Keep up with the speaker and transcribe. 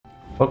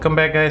Welcome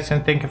back, guys,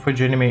 and thank you for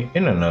joining me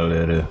in another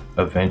little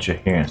adventure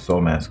here in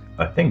Soulmask.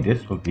 I think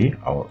this will be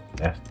our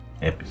last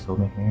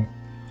episode in here,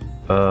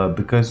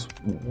 because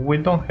we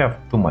don't have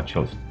too much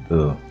else to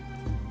do.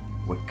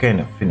 We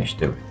kind of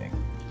finished everything.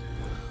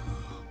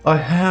 I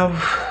have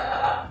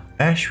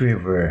Ash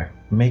River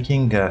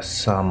making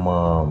some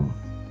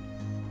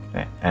can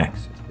I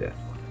access that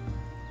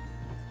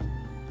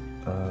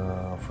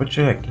one?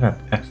 Fortunately, I cannot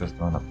access the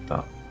one up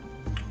top.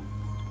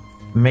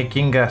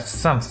 Making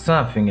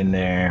something in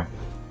there.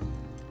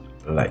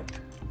 Light.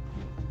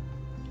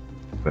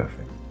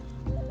 Perfect.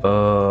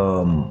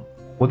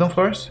 Wooden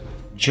floors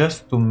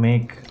just to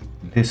make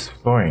this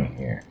flooring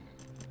here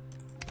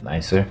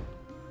nicer.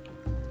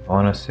 I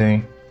wanna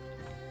say,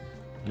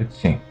 let's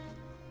see.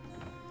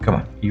 Come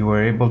on, you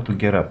were able to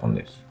get up on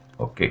this.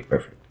 Okay,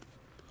 perfect.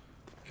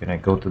 Can I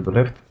go to the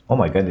left? Oh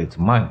my god, it's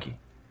a monkey.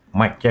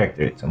 My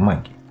character, it's a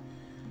monkey.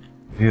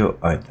 View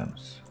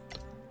items.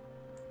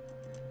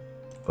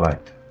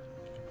 Light.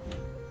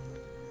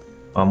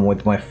 I'm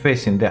with my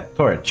face in that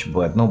torch,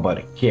 but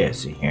nobody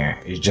cares in here.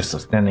 It's just a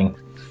standing.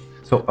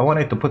 So I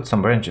wanted to put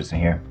some branches in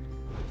here.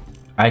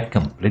 I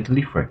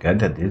completely forgot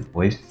that these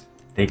boys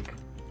take,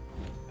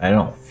 I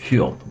don't know,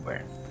 fuel to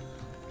burn.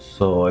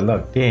 So I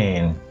logged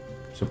in.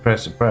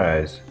 Surprise,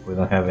 surprise, we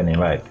don't have any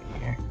light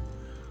in here.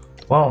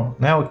 Well,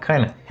 now we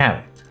kind of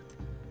have it.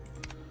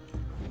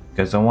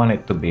 Because I want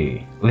it to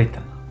be lit.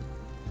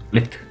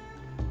 Lit.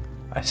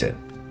 I said.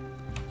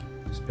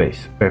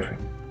 Space.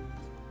 Perfect.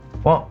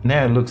 Well,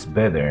 now it looks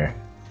better.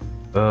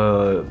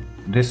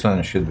 This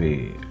one should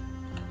be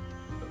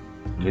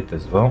lit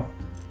as well.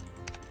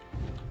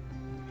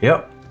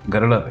 Yep,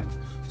 gotta love it.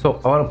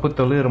 So I want to put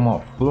a little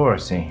more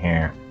floors in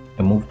here.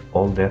 I moved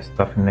all that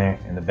stuff in there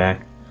in the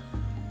back,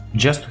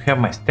 just to have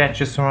my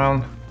statues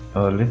around.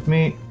 Let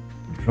me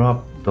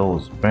drop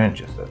those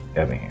branches that I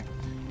have in here.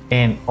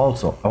 And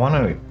also, I want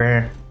to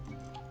repair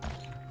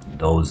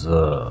those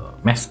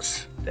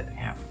masks that I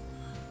have,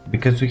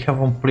 because we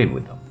haven't played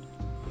with them.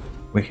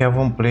 We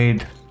haven't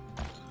played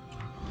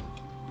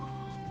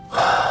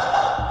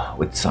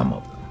with some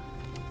of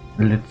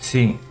them. Let's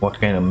see what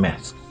kind of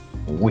masks.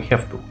 We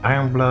have the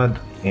Iron Blood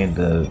and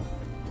the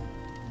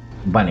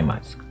Bunny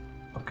Mask.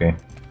 Okay.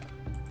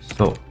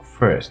 So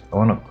first, I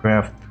want to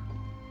craft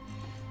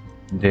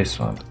this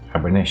one,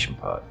 Hibernation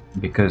Pod,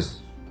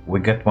 because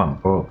we got one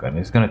broken.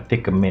 It's gonna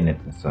take a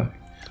minute and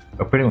something.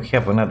 I pretty much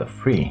have another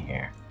 3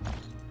 here.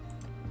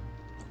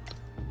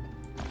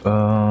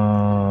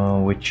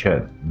 Which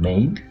I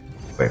made.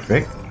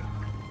 Perfect.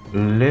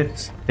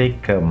 Let's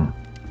take them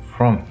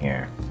from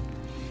here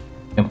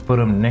and put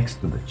them next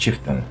to the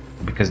chieftain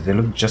because they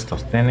look just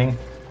outstanding.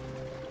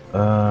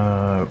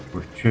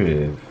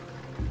 Retrieve.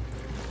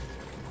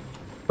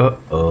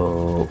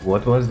 Uh-oh,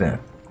 what was that?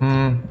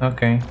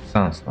 Okay,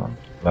 Sunstone,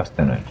 last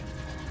energy.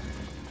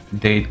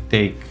 They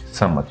take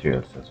some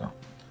materials as well.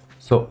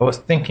 So I was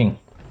thinking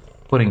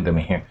putting them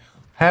in here.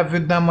 Have you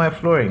done my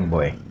flooring,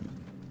 boy?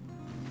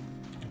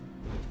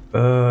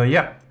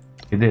 Yeah,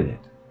 he did it.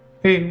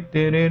 He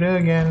did it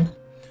again.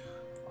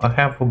 I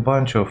have a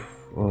bunch of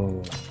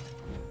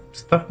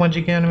stuff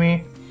magic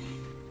enemy.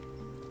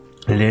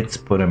 Let's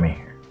put them in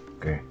here.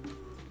 Okay.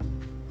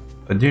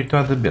 Adhere to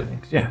other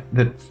buildings. Yeah,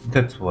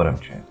 that's what I'm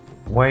trying.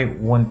 Why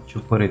won't you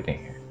put it in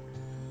here?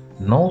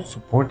 No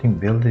supporting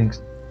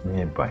buildings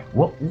nearby.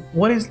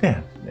 What is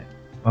that?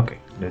 Okay,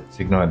 let's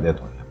ignore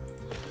that one.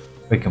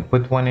 We can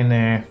put one in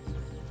there.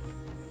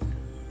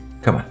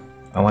 Come on,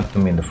 I want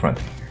them in the front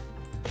here.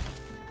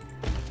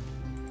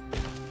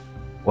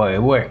 Well, it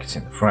works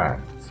in the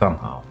front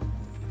somehow.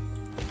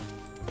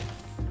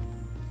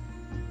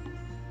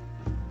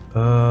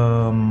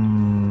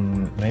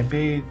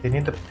 Maybe they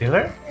need a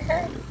pillar?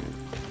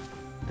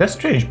 That's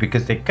strange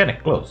because they're kind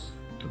of close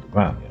to the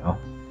ground, you know?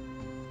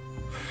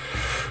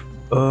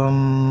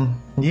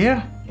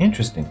 Yeah,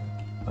 interesting.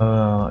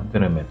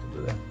 Didn't mean to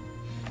do that.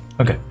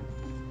 Okay,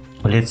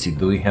 let's see,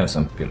 do we have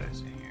some pillars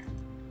in here?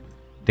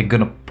 They're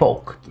gonna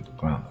poke to the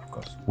ground, of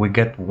course. We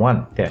get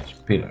one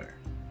thatched pillar.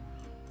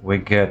 We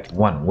get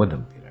one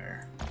wooden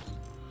pillar.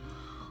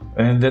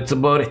 And that's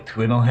about it.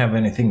 We don't have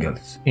anything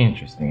else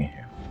interesting in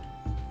here.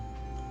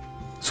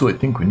 So I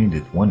think we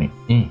needed one in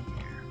here.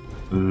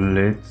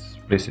 Let's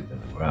place it in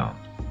the ground.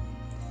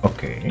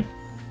 Okay.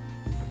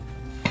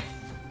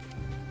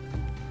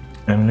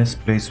 And let's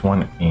place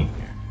one in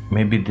here.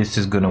 Maybe this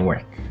is gonna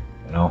work,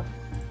 you know?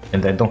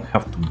 And I don't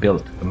have to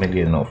build a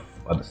million of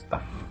other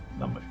stuff.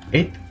 Number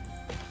 8.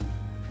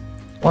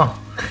 Well,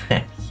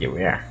 here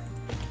we are.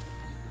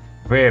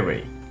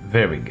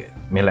 Very good.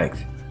 Me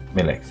likes it.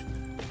 Me likes it.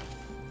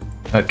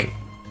 Okay.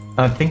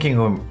 I'm thinking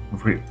of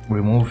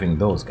removing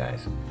those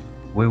guys.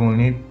 We will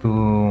need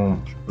to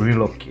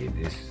relocate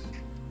this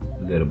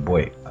little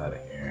boy out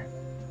of here.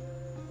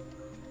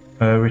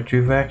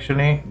 Retrieve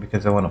actually,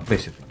 because I want to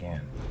place it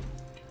again.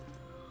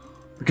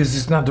 Because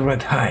it's not the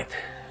right height.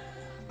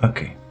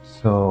 Okay,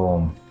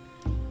 so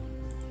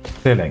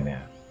stay like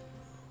that.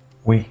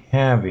 We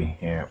have in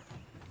here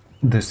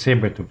the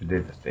saber-tooth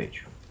data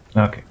statue.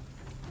 Okay.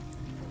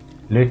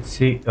 Let's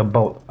see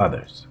about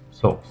others.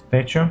 So,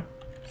 statue,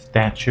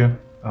 statue.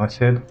 I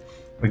said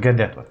we got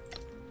that one.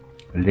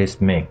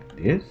 Let's make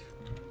this,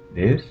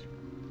 this,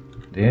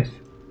 this,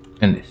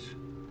 and this,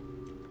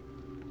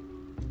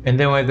 and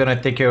then we're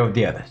gonna take care of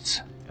the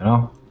others. You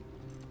know,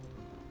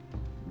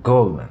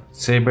 golden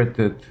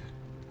saber-tooth,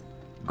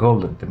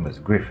 golden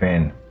tempest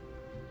griffin.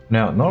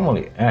 Now,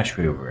 normally Ash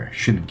River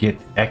should get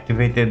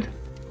activated.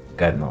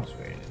 God knows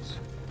where it is.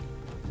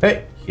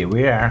 Hey, here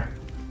we are.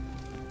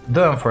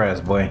 Done for us,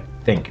 boy.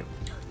 Thank you.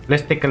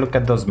 Let's take a look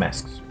at those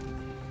masks.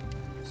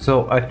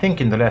 So I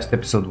think in the last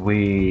episode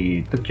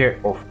we took care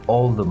of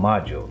all the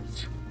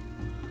modules.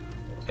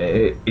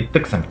 It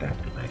took some time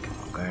to make it,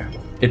 okay?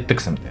 It took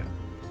some time.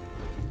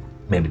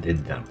 Maybe they're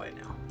done by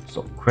now.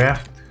 So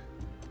craft.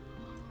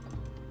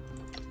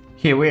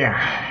 Here we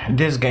are.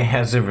 This guy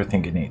has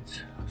everything he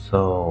needs.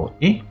 So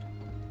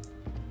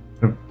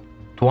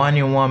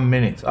 21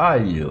 minutes. Are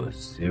you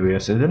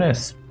serious? I didn't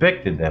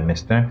expect that,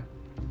 mister.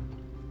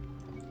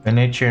 A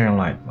nature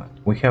enlightenment.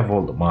 We have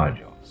all the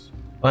modules.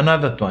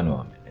 Another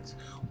 21 minutes.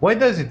 Why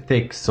does it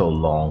take so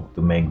long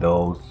to make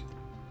those?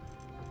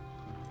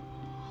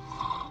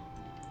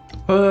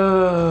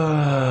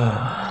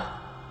 Well,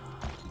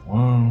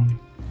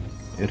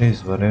 it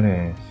is what it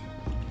is.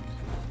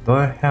 Do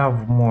I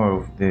have more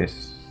of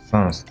this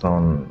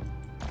sunstone?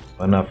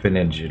 Enough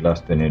energy,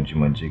 last energy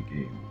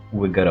majiki.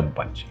 We got a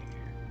bunch here.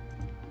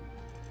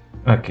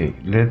 Okay,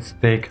 let's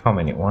take how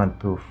many? 1,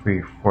 2,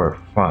 3, 4,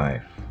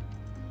 5.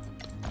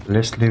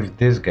 Let's leave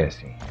this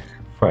guys in here.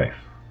 5.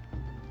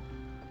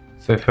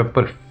 So if I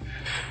put,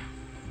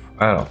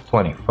 I don't know,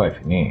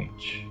 25 in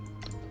each,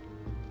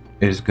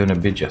 it's gonna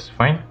be just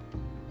fine.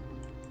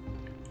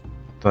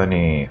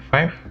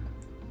 25.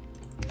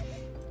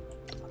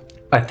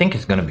 I think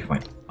it's gonna be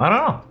fine. I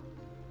don't know.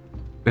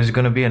 Is it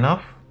gonna be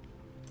enough?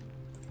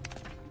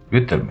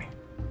 You tell me.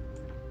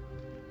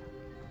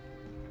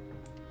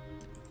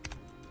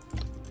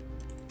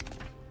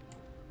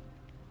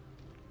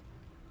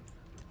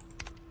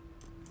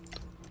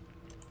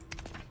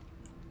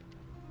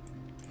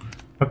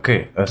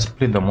 Okay, I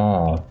split them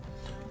all.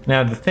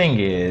 Now the thing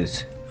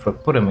is, if I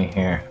put them in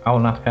here, I will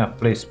not have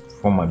place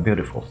for my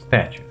beautiful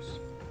statues.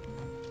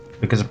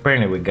 Because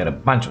apparently we got a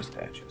bunch of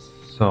statues.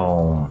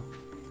 So,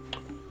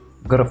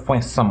 gotta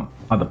find some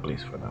other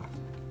place for them.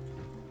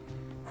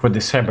 For the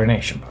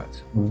hibernation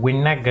pods.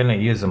 We're not gonna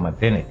use them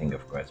at anything,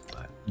 of course,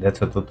 but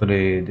that's a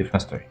totally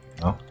different story,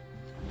 you know?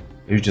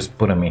 You just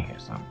put them in here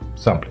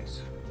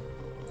someplace.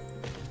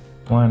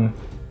 1,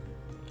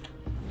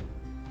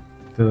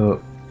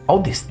 2. Oh,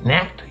 they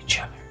snap to each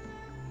other.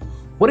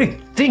 What do you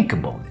think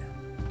about that?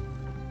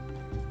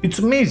 It's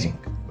amazing.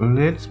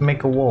 Let's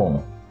make a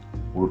wall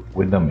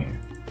with them here.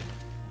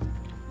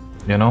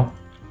 You know?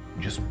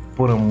 Just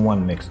put them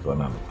one next to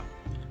another one.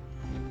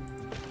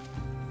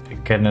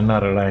 It can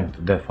not align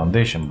to that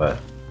foundation, but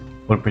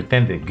we'll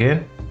pretend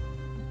again.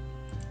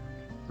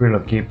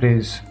 Relocate,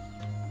 please.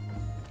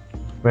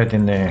 Right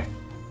in there.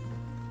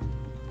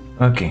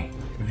 Okay.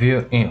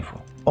 View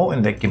info. Oh,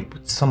 and I can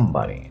put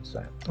somebody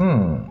inside.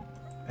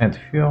 Add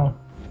fuel.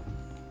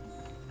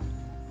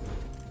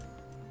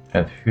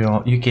 Add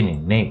fuel. You can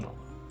enable.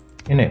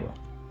 Enable.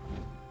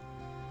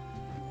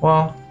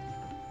 Well,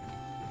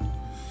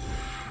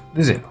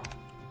 disable.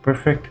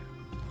 Perfect.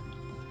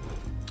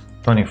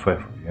 25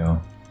 of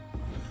fuel.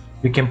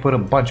 You can put a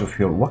bunch of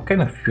fuel. What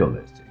kind of fuel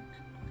does it take?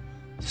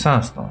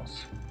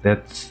 Sandstones.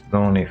 That's the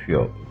only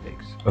fuel it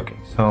takes. Okay,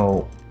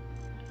 so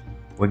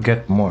we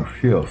get more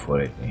fuel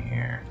for it in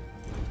here.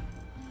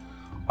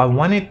 I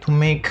wanted to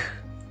make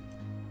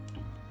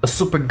a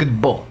super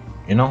good bow,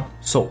 you know?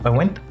 So I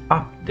went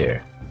up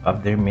there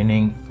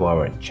meaning to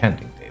our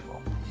enchanting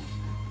table.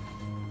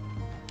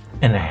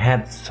 And I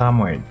had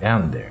somewhere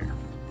down there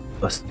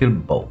a steel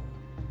bow.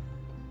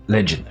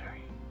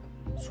 Legendary.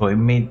 So I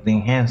made the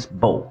enhanced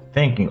bow,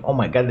 thinking, oh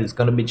my god, it's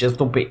gonna be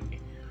just OP.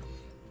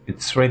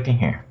 It's right in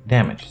here.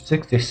 Damage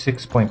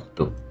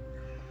 66.2.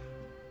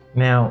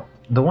 Now,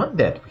 the one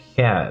that we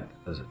had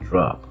as a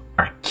drop,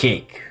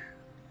 archaic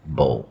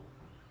bow,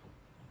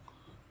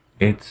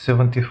 it's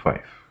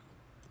 75.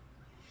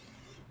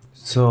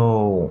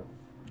 So,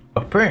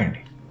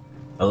 apparently,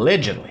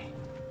 allegedly,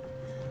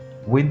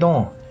 we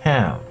don't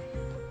have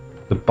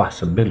the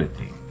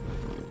possibility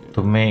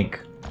to make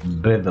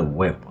better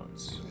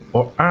weapons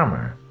or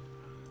armor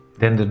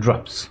than the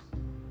drops.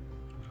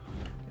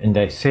 And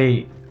I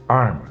say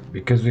armor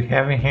because we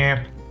have in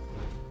here,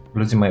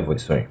 losing my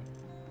voice, sorry.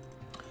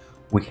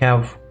 We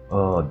have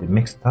the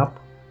mixed up.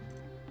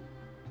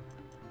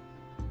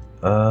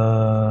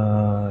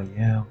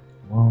 Yeah,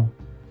 well,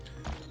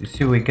 you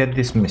see, we get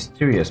this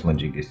mysterious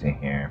majigis in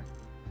here.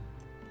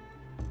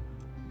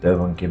 That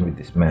one can be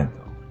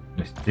dismantled.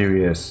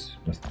 Mysterious.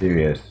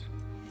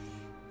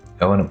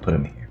 I want to put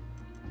them here.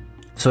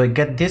 So I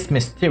get this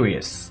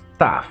mysterious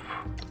stuff,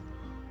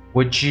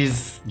 which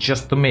is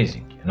just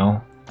amazing, you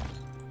know?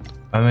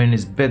 I mean,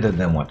 it's better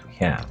than what we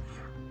have.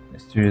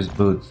 Mysterious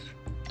boots.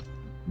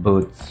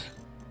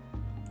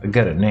 I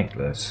got a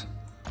necklace.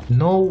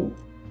 No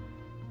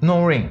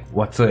ring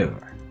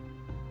whatsoever.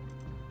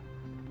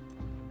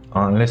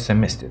 Unless I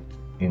missed it.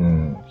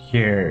 in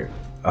here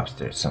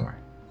upstairs somewhere.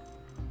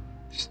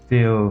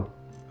 Steel,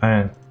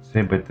 iron,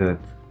 saber-tooth,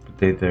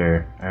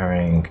 potato,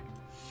 iron.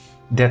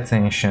 That's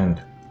ancient.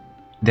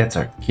 That's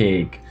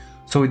archaic.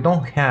 So we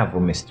don't have a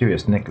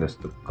mysterious necklace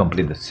to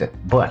complete the set.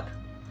 But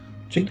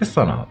check this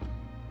one out.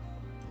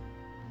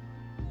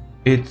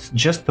 It's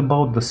just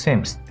about the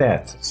same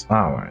stats as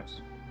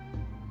ours.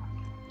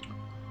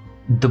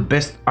 The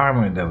best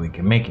armor that we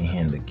can make in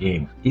here in the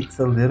game. It's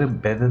a little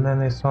better than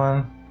this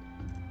one.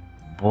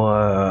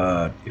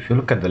 But if you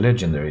look at the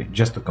legendary,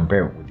 just to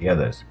compare it with the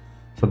others.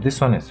 So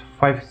this one is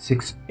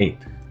 568.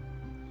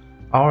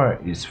 Our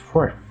is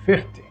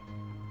 450.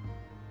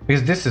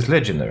 Because this is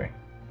legendary.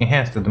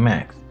 Enhanced to the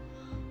max.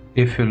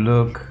 If you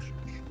look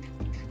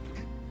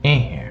in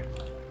here,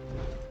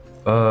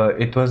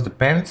 it was the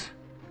pants.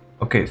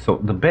 Okay, so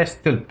the best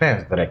steel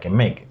pants that I can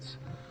make is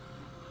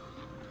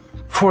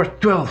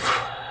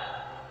 412.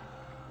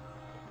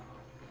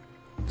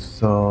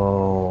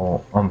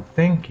 So I'm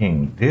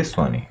thinking this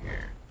one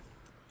here,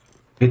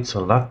 it's a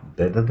lot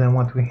better than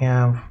what we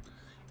have.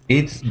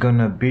 It's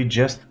gonna be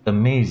just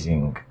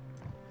amazing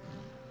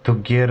to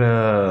get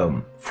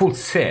a full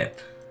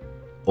set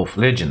of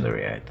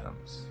legendary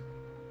items.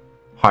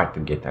 Hard to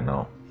get, I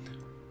know,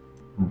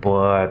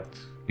 but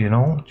you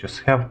know,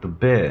 just have the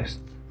best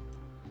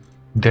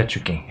that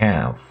you can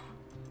have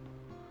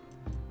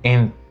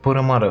and put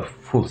them out a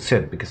full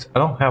set, because I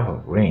don't have a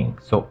ring,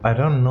 so I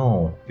don't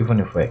know, even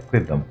if I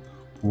equip them,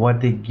 what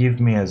they give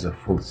me as a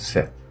full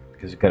set,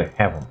 because you gotta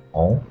have them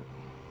all.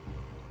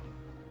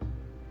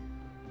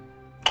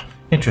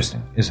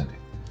 Interesting, isn't it?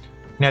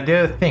 Now the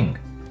other thing,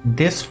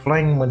 this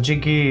flying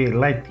Majigi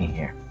light in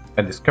here,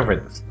 I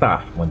discovered the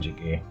stuff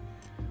Majigi.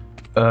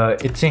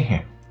 It's in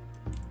here.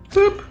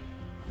 Boop.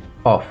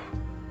 Off.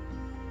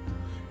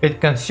 It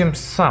consumes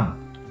some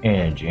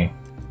energy,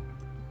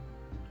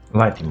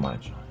 lighting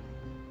module,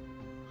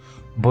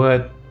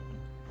 but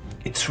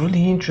it's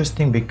really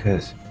interesting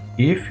because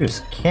if you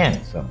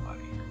scan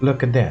somebody,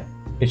 look at that,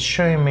 it's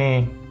showing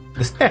me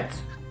the stats.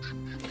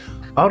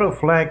 Auto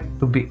flag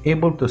to be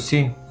able to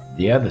see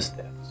the other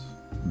stats,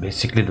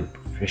 basically the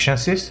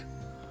proficiencies,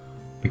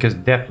 because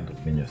that would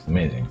have been just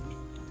amazing,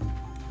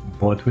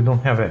 but we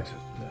don't have access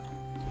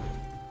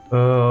to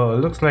that.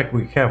 Looks like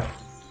we have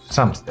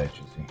some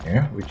statues in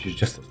here, which is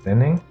just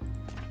outstanding.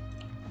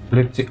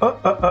 Let's see.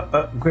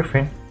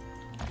 Griffin.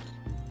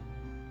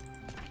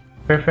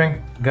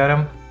 Perfect. Got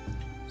him.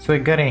 So I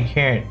got in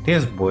here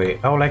this boy.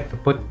 I would like to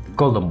put the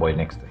golden boy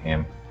next to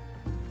him.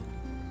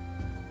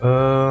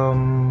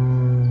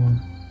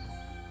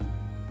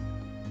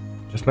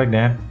 Just like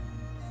that.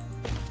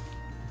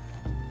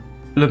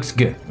 Looks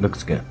good.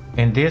 Looks good.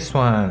 And this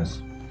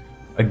one's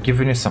are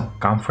giving you some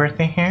comfort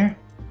in here.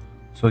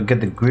 So I got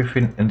the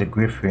Griffin and the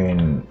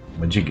Griffin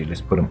Majigi.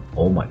 Let's put them.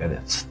 Oh my god,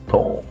 that's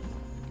tall.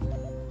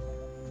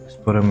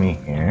 Put them in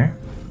here.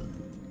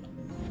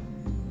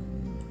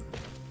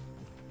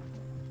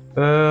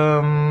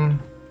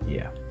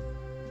 Yeah.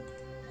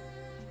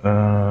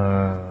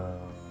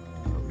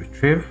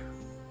 Retrieve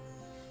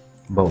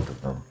both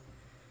of them.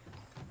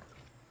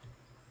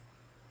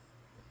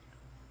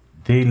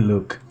 They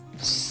look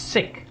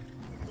sick.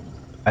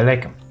 I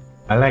like them.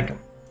 I like them.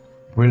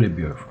 Really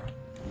beautiful.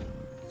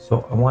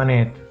 So I want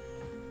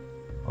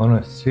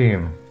to see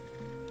him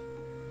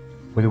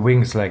with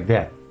wings like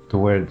that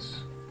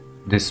towards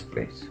this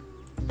place.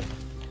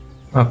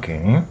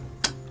 Okay.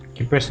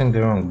 Keep pressing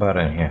the wrong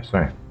button here,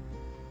 sorry.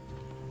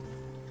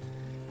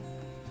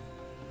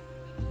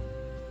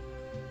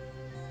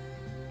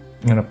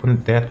 I'm gonna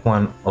put that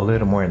one a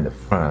little more in the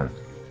front.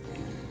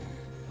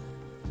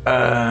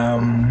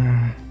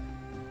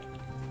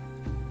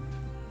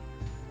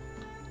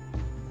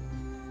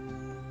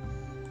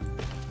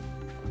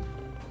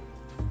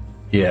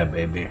 Yeah,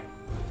 baby.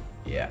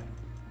 Yeah.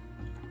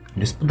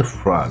 Just put the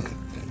frog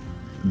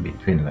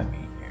between them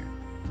here.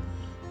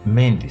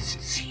 Man, this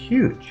is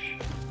huge.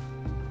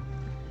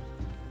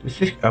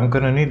 I'm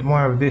gonna need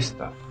more of this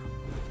stuff.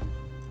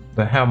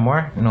 Do I have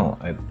more? No,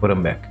 I put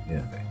them back.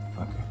 Yeah,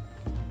 okay.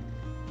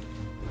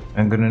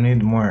 I'm gonna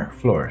need more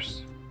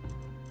floors.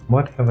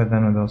 What have I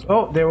done with those?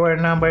 Oh, they were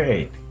number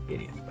 8.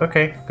 Idiot.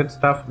 Okay, good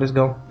stuff. Let's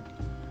go.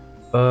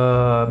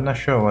 I'm not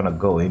sure I want to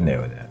go in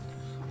there with that.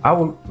 I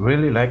would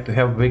really like to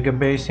have bigger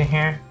base in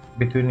here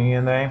between you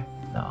and I.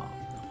 No,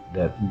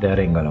 that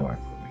ain't gonna work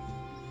for me.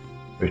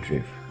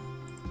 Retrieve.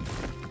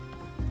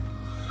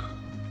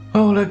 I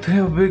would like to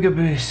have a bigger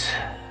base.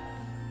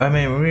 I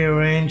mean,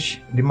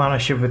 rearrange,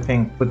 demolish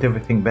everything, put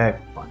everything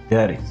back, but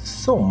that is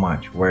so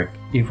much work.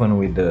 Even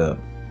with the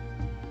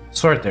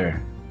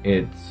sorter,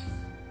 it's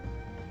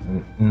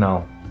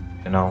no,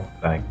 you know,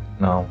 like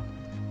no,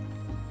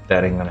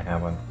 that ain't gonna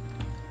happen.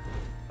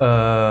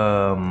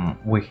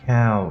 We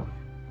have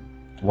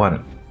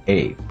one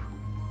ape.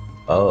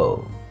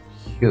 Oh,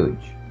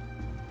 huge.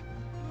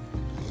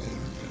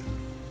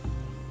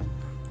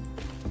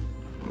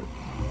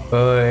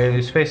 It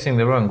is facing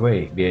the wrong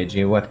way,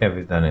 BAG. What have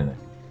you done in it?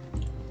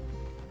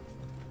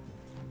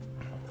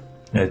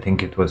 I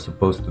think it was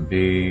supposed to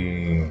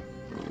be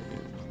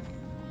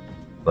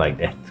like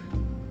that.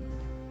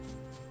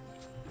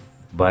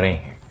 but in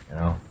here, you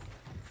know.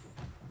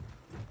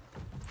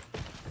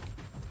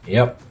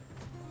 Yep,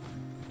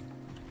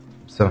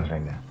 something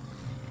like that.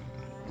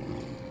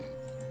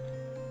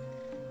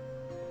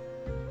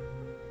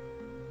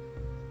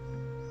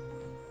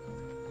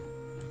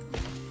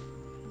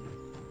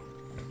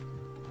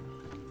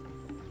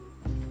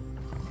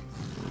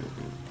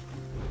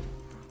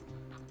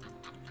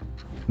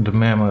 The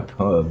mammoth,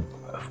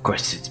 of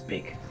course it's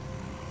big.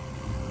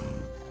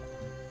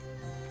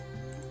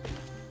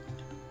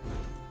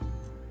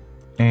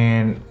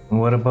 And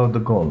what about the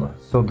golden?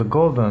 So the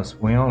goldens,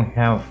 we only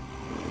have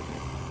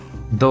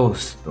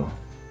those two.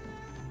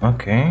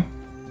 Okay.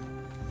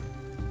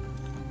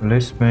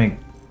 Let's make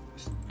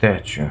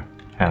statue,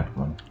 that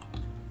one.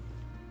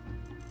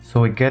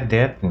 So we get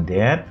that and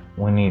that.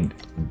 We need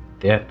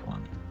that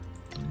one,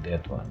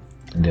 that one,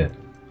 and that.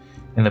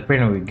 And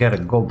apparently we get a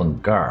golden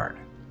guard,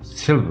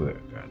 silver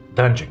guard,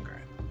 dungeon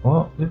guard.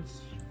 Well,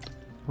 let's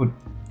put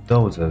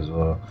those as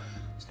well.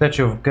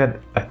 Statue of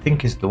God, I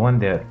think is the one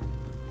that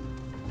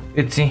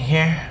it's in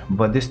here,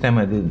 but this time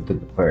I didn't take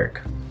the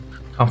perk.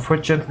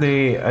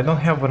 Unfortunately, I don't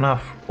have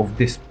enough of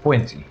these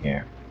points in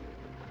here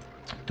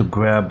to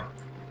grab,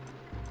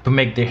 to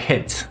make their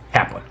hits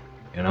happen,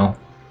 you know?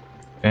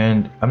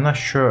 And I'm not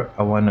sure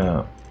I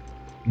wanna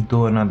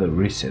do another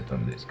reset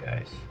on these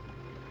guys.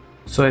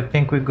 So I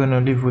think we're gonna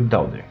live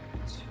without their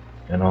hits,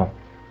 you know?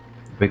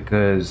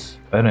 Because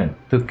I didn't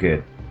took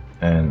it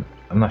and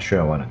I'm not sure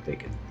I wanna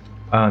take it.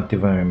 I don't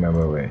even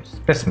remember where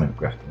specimen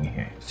crafting in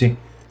here. See?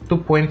 2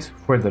 points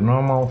for the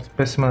normal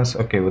specimens.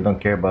 Okay, we don't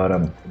care about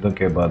them. We don't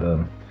care about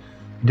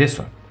this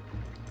one.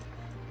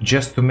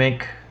 Just to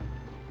make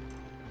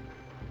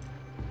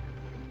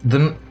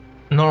the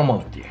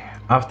normal tier.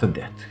 After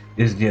that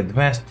is the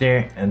advanced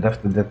tier, and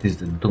after that is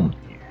the doom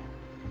tier.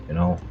 You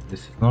know,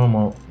 this is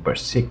normal,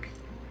 basic,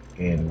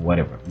 and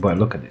whatever. But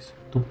look at this: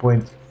 2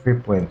 points, 3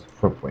 points,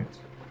 4 points.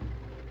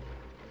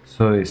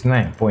 So it's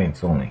 9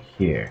 points only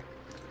here,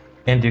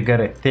 and you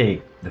gotta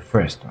take the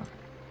first one.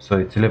 So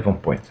it's 11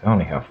 points. I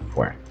only have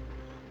 4.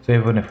 So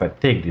even if I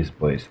take these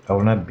boys, I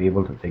will not be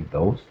able to take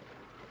those.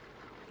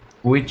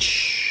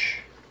 Which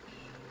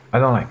I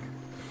don't like.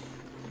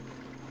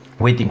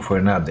 Waiting for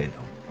an update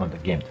on the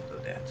game to do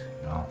that,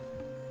 you know.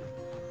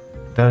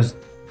 Does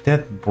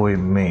that boy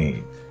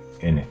made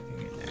anything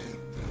in there?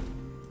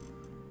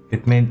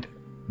 It made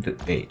the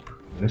ape.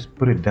 Let's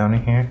put it down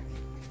in here.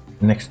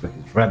 Next to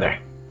his brother.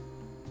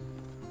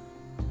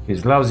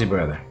 His lousy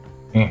brother.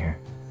 In here.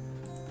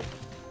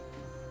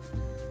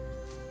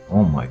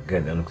 Oh my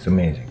god, that looks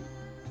amazing.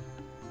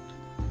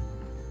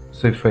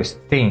 So if I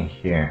stay in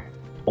here,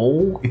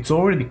 oh, it's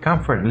already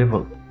comfort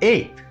level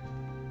 8.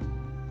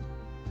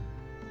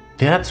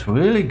 That's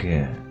really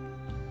good.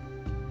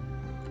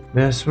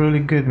 That's really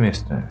good,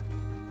 mister.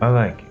 I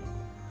like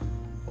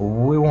it.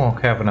 We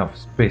won't have enough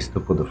space to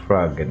put the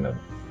frog in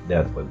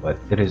that way, but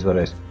it is what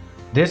it is.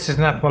 This is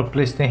not well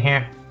placed in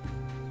here.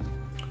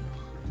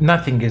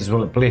 Nothing is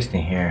well placed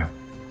in here.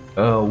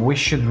 We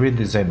should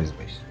redesign this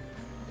base.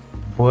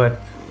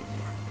 But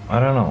I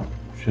don't know,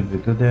 should we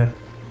do that?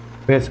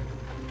 But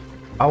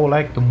I would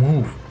like to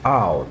move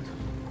out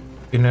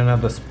in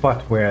another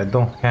spot where I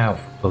don't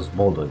have those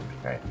boulders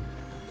behind.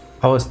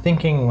 I was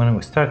thinking when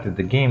we started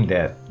the game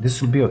that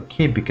this will be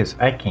okay because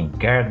I can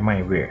guard my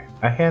rear.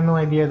 I had no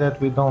idea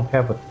that we don't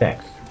have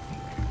attacks.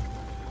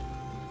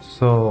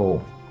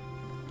 So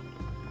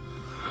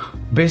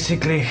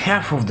basically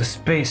half of the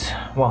space,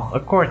 well, a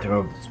quarter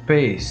of the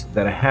space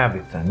that I have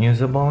is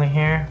unusable in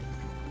here.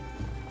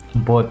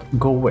 But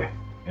go where?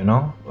 You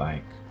know,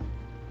 like,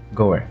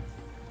 go where?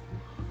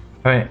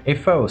 I mean,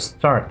 if I will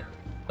start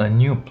a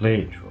new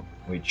playthrough,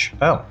 which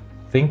I don't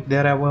think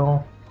that I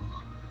will,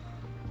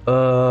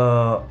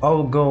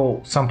 I'll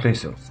go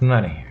someplace else,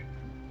 not in here.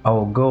 I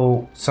will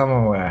go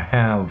somewhere where I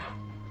have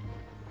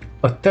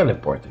a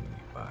teleporter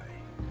nearby,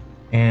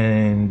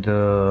 and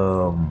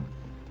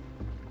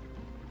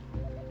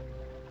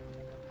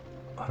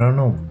I don't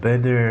know,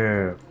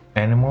 better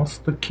animals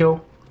to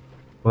kill,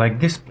 like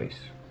this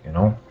place, you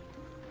know.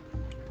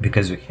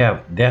 Because we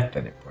have that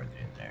teleporter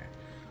in there.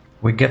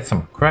 We get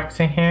some cracks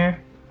in here.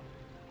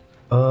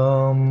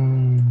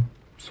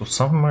 So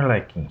somewhere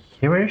like in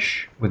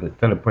here-ish with a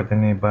teleporter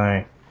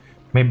nearby.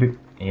 Maybe,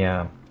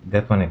 yeah,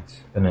 that one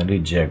is an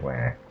elite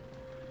jaguar.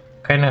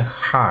 Kinda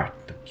hard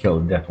to kill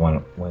that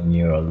one when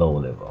you're a low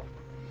level.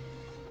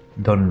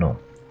 Don't know.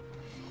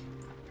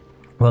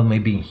 Well,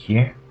 maybe in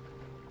here.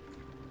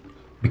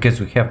 Because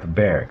we have the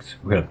barracks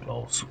real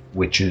close,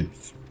 which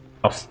is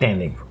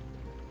outstanding.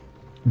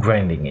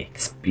 Grinding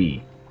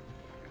XP.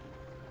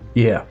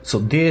 Yeah, so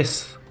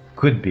this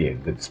could be a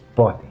good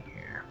spot in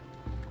here.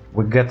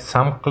 We got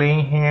some clay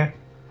in here.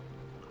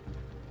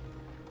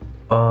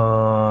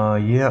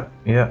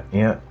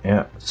 Yeah.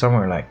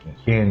 Somewhere like in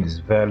here in this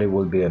valley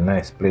will be a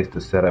nice place to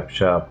set up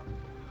shop.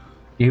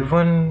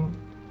 Even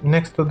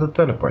next to the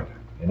teleporter,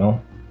 you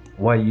know?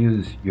 Why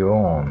use your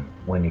own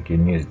when you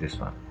can use this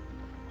one?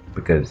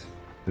 Because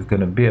it's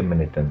gonna be a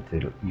minute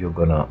until you're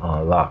gonna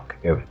unlock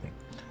everything.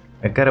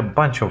 I got a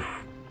bunch of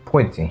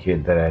points in here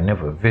that I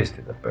never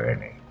visited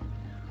apparently.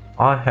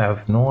 I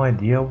have no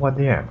idea what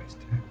they are,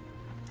 mister.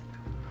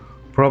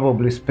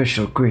 Probably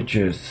special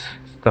creatures,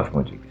 stuff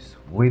magics.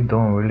 We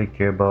don't really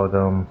care about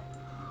them.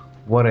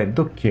 What I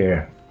do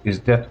care is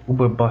that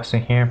Uber boss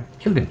in here.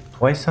 Killed him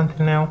twice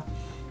until now.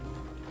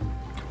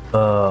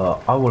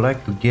 I would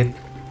like to get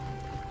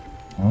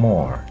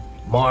more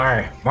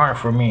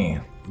for me.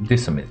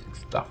 This amazing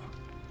stuff.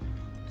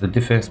 The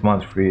defense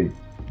mod free,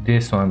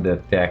 this one, the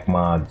attack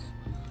mods,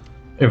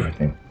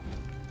 everything.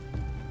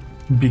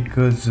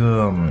 Because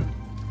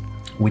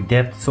with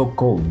that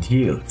so-called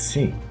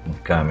DLC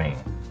incoming,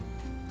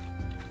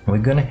 we're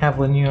gonna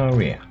have a new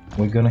area.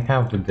 We're gonna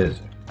have the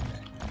desert.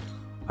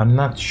 I'm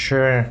not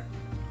sure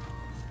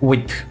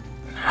with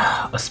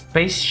a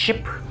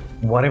spaceship,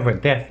 whatever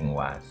that thing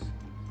was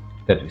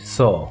that we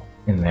saw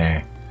in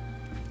there,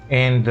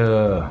 and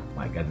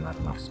my god, not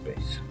enough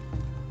space.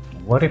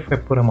 What if I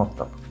put them up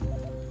top?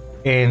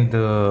 And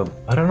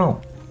I don't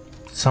know,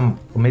 some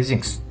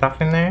amazing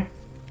stuff in there.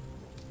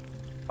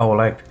 I would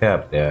like to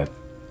have that,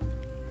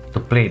 to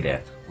play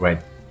that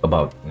right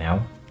about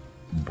now,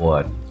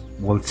 but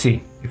we'll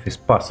see if it's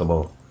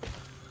possible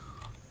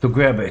to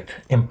grab it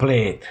and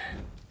play it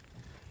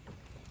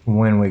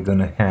when we're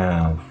gonna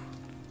have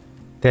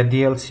that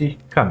DLC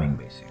coming,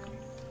 basically.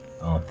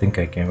 I don't think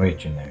I can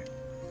reach in there.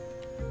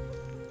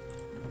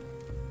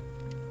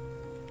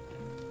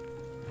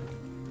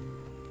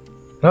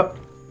 Oh,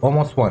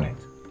 almost won it.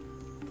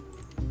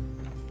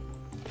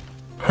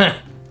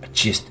 I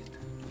cheesed it.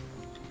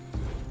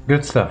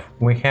 Good stuff.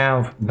 We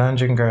have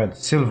Dungeon Guard,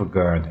 Silver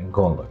Guard, and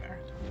Gold Guard.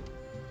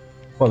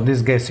 Well,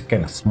 these guys are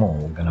kind of small.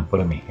 We're gonna put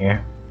them in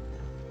here.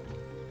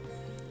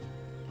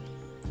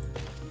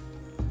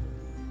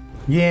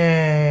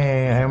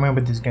 Yay! I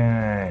remember these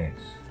guys.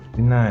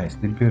 They're nice.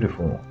 They're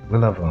beautiful. We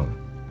love them.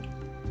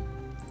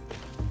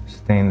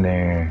 Stand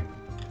there.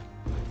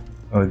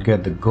 Oh, we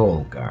got the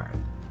Gold Guard.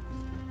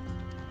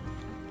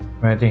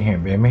 Right in here,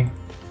 baby.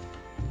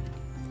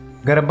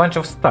 Got a bunch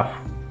of stuff.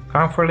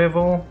 Comfort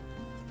level.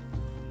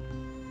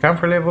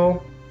 Comfort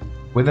level.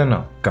 We don't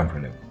know.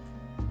 Comfort level.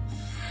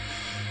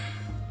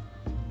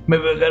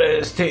 Maybe I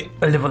gotta stay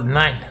a level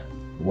 9.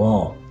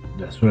 Whoa,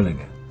 that's really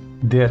good.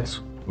 That's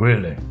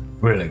really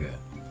good.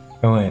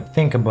 And when I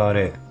think about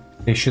it,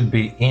 they should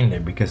be in there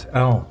because I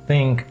don't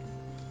think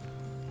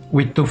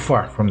we're too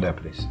far from that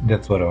place.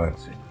 That's what I want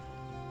to say.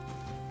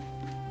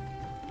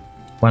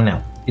 Well,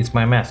 now, it's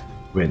my mask,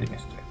 really,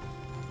 mister.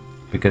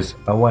 Because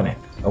I want it.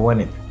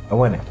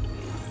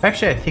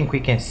 Actually, I think we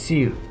can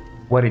see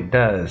what it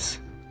does.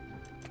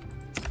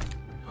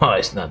 Oh,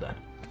 it's not done.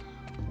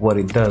 What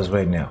it does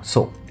right now.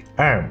 So, the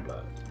Iron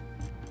Blood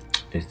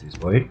is this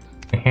boy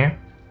in here.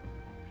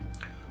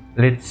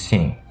 Let's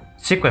see.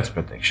 Sequence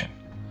protection.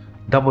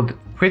 Double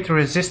crit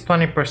resist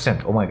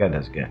 20%. Oh my god,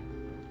 that's good.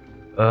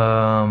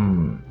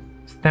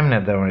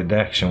 Stamina down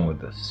reduction with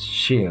the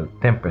shield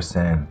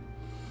 10%.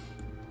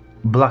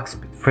 Block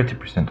speed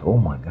 30%. Oh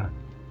my god.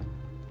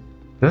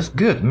 That's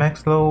good.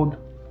 Max load.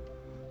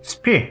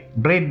 Spear.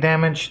 Blade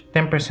damage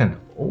 10%.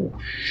 Oh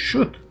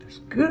shoot. That's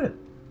good.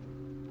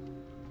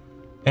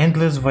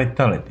 Endless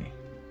vitality.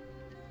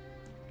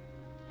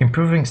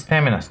 Improving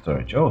stamina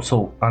storage. Oh,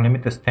 so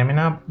unlimited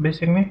stamina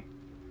basically?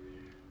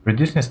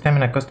 Reducing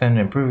stamina cost and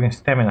improving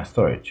stamina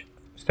storage.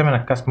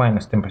 Stamina cost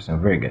minus 10%.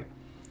 Very good.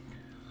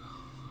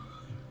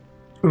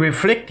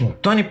 Reflecting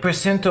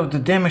 20% of the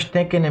damage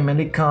taken in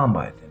melee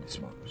combat in this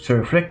mode. So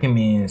reflecting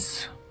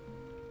means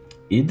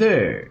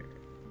either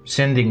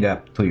sending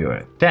up to your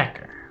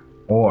attacker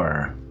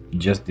or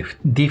just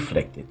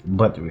deflect it.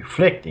 But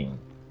reflecting,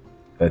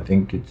 I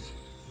think it's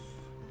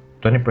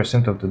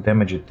 20% of the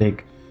damage you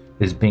take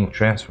is being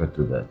transferred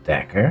to the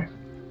attacker.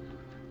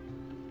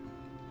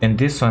 And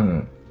this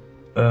one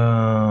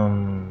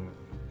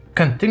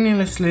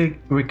continuously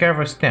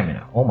recover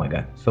stamina. Oh my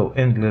god, so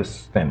endless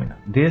stamina.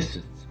 This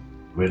is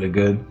really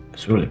good.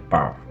 It's really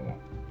powerful.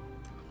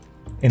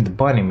 In the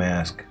body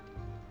mask,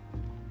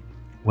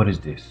 what is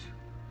this?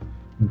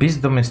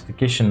 Beast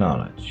domestication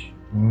knowledge.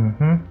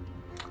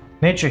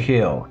 Nature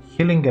heal.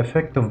 Healing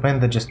effect of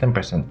bandages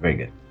 10%. Very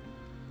good.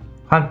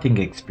 Hunting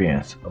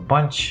experience. A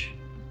bunch.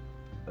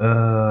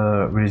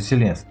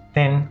 Resilience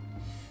 10.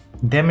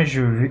 Damage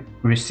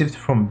received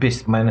from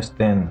beast minus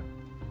 10.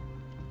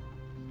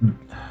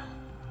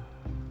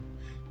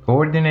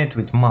 Coordinate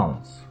with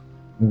mounts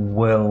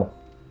well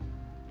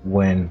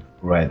when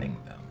riding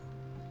them.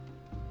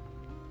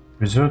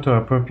 Resort to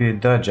appropriate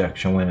dodge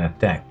action when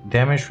attacked.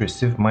 Damage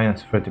received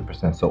minus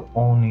 30%, so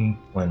only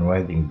when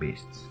riding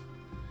beasts.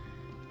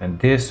 And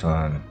this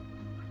one,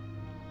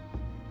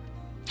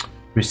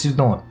 receive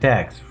no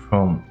attacks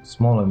from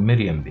small and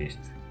medium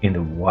beasts in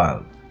the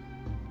wild.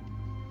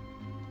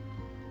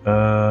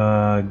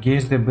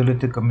 Gains the ability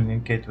to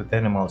communicate with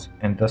animals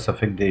and thus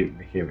affect their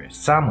behavior.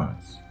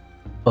 Summons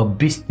a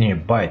beast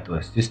nearby to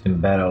assist in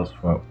battles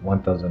for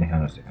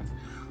 1800 seconds.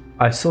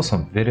 I saw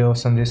some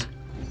videos on this,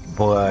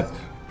 but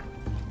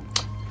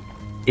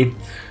it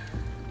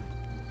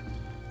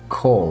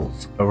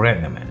calls a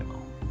random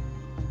animal.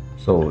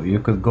 So you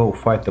could go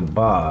fight a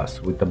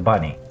boss with a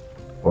bunny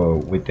or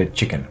with a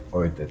chicken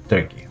or with a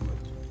turkey.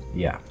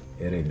 Yeah,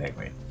 it ain't that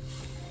great.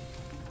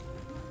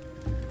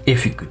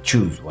 If you could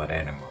choose what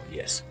animal,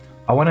 yes.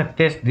 I want to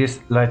test this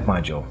light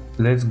module.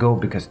 Let's go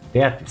because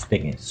that is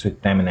taking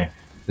sweet time in there.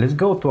 Let's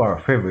go to our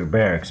favorite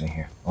barracks in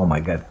here. Oh my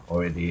god,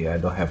 already I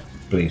don't have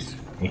place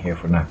in here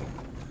for nothing.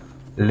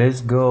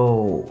 Let's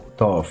go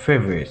to our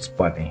favorite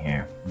spot in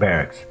here,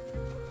 barracks.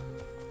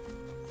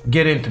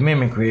 Get into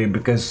mimicry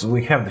because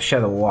we have the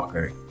Shadow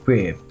Walker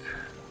equipped.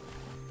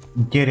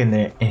 Get in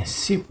there and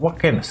see what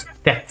kind of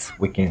stats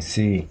we can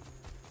see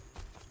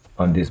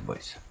on these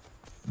boys.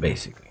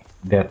 Basically,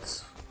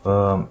 that's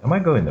am I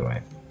going the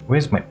right?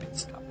 Where's my pit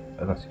stop?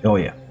 I don't see. Oh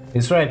yeah,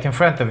 it's right in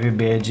front of you,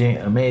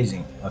 BG.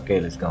 Amazing. Okay,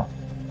 let's go.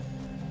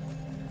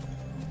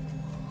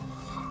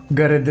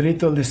 Gotta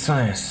delete all the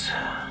signs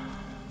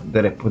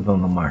that I put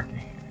on the market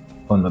here,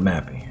 on the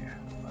map here.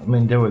 I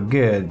mean, they were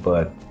good,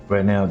 but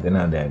right now they're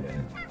not that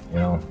good. You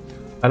know,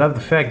 I love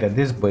the fact that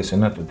these boys are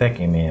not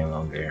attacking me any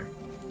longer.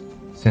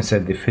 Since I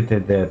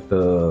defeated that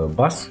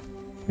boss,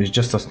 it's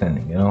just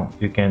outstanding. You know,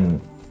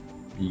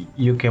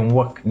 you can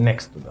walk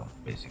next to them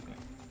basically.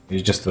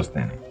 It's just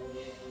outstanding.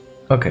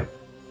 Okay,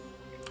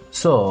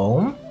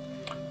 so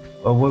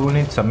we will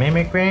need some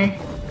mimicry.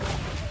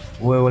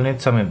 We will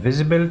need some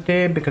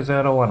invisibility because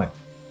I don't want to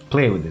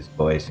play with these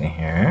boys in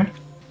here.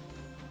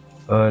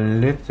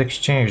 Let's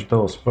exchange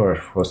those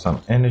first for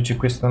some energy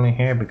crystal in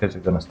here because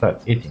we're gonna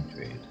start eating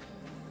through it.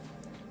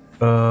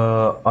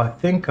 I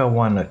think I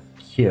want to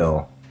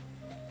kill.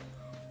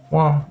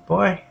 Well,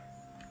 boy,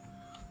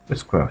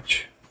 let's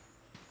crouch.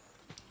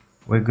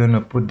 We're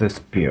gonna put the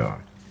spear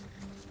on.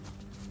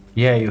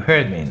 Yeah, you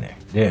heard me in there,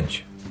 didn't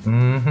you?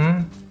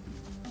 Mm-hmm.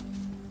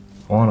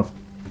 I wanna,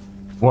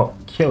 well,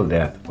 kill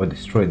that or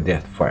destroy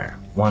that fire.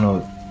 One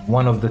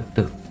of the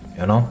two,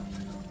 you know?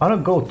 I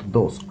wanna go to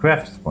those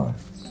craftsmen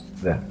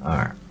that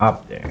are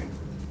up there.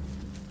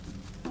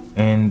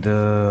 And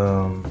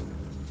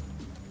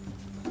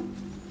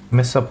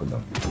mess up with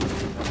them.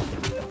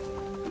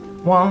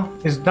 Well,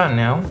 it's done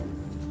now.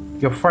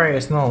 Your fire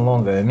is no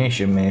longer an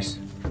issue, miss.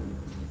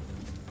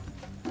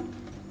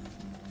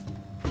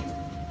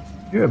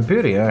 You're a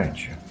beauty,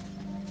 aren't you?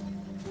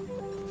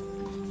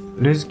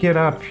 Let's get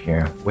up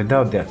here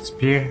without that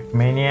spear,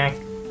 maniac.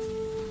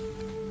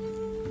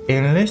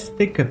 And let's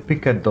take a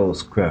peek at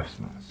those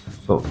craftsmen.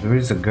 So there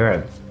is a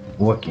girl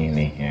working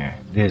in here.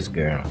 This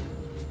girl.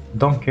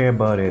 Don't care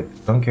about it.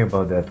 Don't care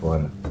about that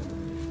one.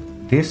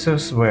 This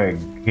is where I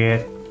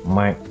get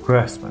my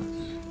craftsmen.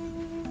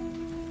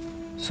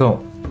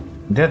 So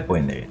that boy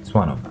in there, it's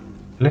one of them.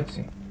 Let's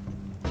see.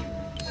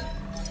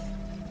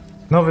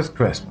 Novice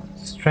craftsman.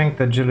 Strength,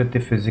 agility,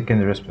 physique,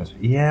 and response.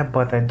 Yeah,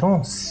 but I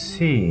don't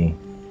see.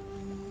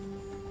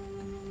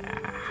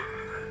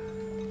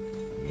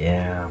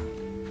 Yeah.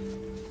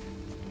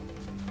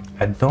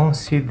 I don't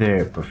see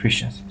their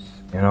proficiencies,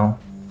 you know?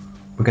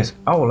 Because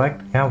I would like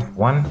to have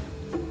one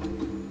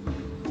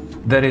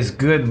that is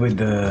good with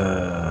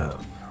the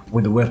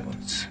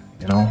weapons,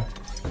 you know?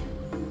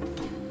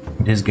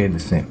 This guy the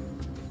same.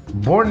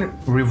 Born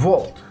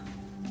Revolt.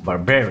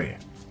 Barbarian.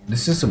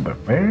 This is a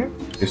barbarian?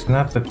 It's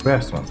not the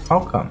craftsman. How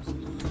comes?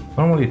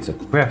 Normally it's a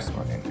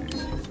craftsman in there.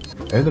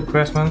 Are you the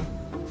craftsman?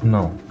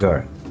 No,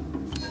 guard.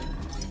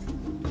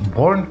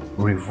 Born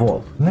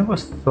Revolt. Never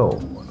saw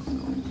one of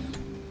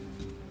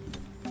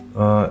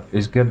those.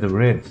 It's got the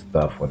red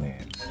stuff on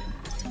it.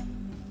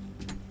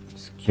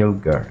 Skill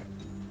guard.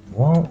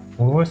 Well,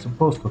 we were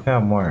supposed to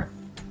have more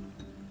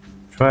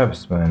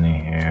tribesmen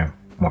in here.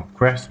 More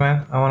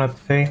craftsmen, I wanted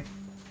to say.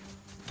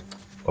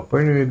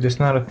 Apparently that's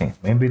not a thing.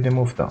 Maybe they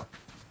moved on.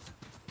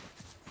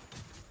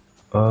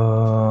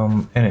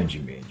 Energy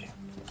gauge.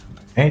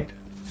 8.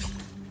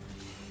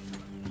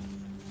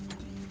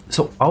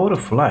 So I would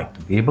have liked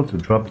to be able to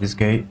drop this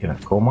guy in a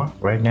coma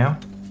right now,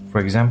 for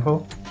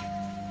example.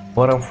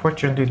 But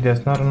unfortunately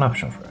that's not an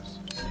option for us.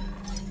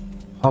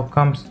 How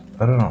comes?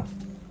 I don't know.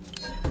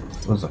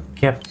 Those are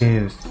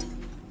captives.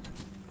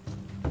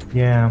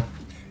 Yeah.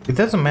 It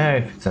doesn't matter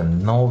if it's a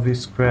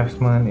novice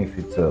craftsman, if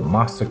it's a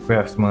master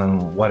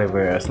craftsman,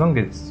 whatever, as long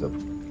as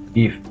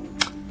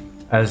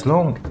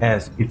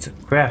it's a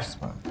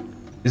craftsman,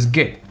 it's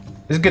good.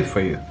 It's good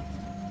for you.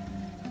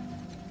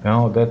 You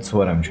know, that's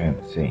what I'm trying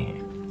to say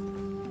here.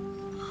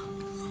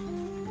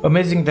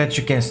 Amazing that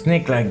you can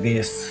sneak like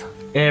this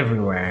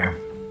everywhere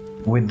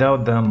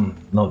without them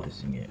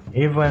noticing it.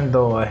 Even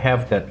though I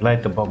have that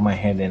light above my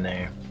head in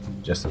there,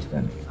 just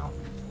outstanding, you know.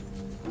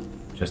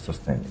 Just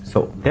outstanding.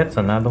 So that's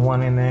another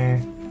one in there.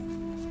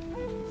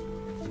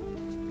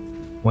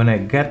 When I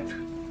got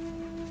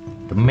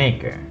the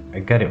maker, I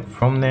got him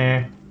from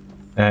there.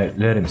 I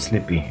let him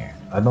sleep in here.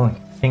 I don't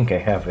think I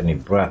have any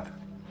breath.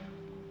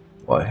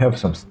 Well, I have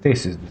some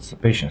stasis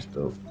dissipation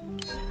still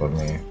for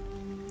me.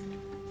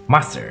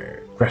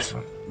 Master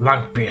craftsman,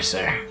 lung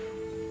piercer.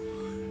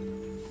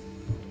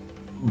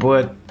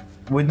 But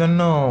we don't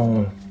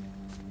know.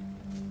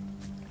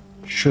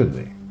 Should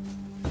we?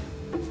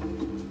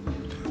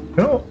 You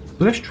know,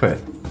 let's try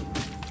it.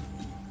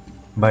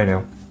 Bye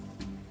now.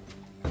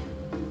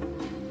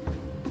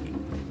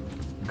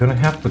 Gonna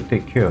have to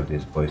take care of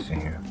these boys in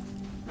here.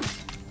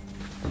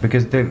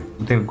 because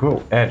they'll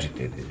grow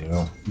agitated, you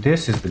know.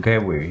 This is the guy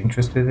we're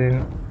interested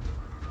in,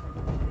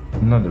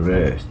 not the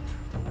rest.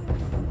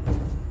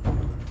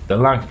 The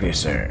long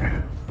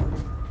piercer.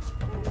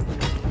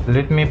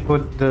 Let me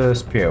put the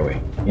spear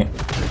away. Yeah.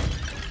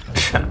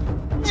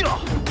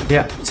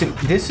 Yeah, see,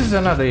 this is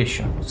another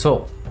issue.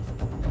 So,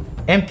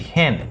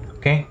 empty-handed,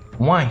 okay?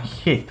 One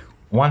hit,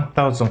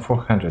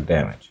 1,400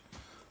 damage.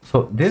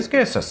 So, these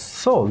guys are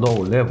so low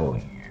level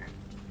here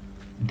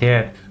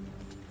that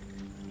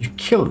you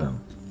kill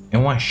them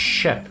in one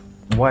shot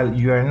while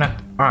you are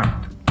not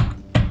armed.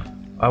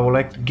 I would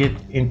like to get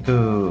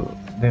into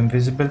the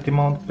invisibility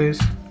mode,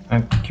 please,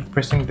 and keep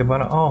pressing the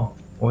button. Oh,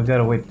 we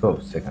gotta wait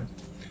 12 seconds.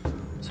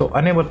 So,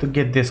 unable to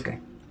get this guy.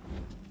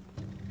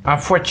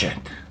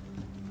 Unfortunate.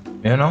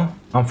 You know,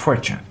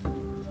 unfortunate,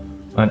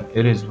 and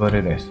it is what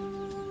it is.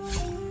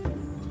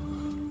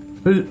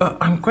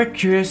 I'm quite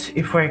curious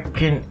if I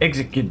can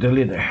execute the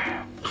leader.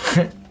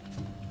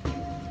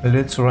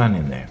 Let's run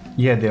in there.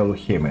 Yeah, they'll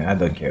hear me. I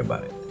don't care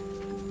about it.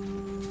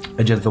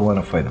 I just don't want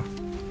to fight them.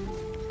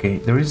 Okay,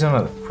 there is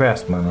another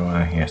craftsman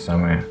around here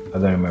somewhere. I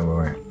don't remember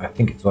where. I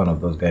think it's one of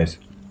those guys.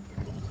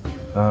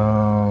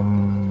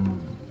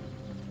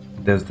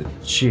 There's the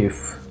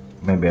chief.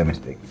 Maybe I'm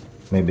mistaken.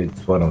 Maybe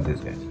it's one of these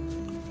guys.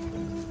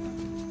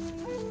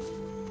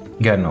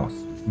 God knows.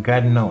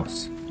 God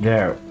knows.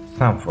 There are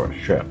some for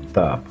sure up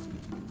top.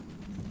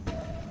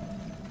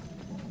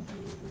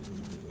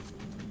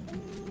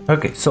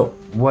 Okay, so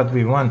what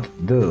we want to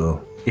do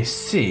is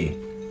see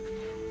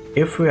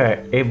if we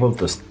are able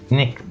to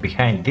sneak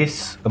behind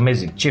this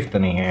amazing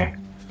chieftain in here,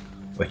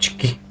 which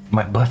kicked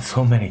my butt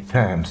so many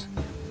times,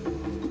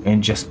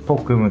 and just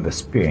poke him with a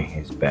spear in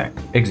his back.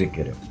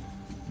 Execute him.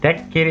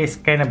 That kid is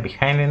kind of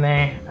behind in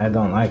there. I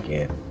don't like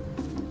it.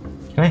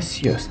 Can I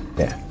see your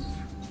stats?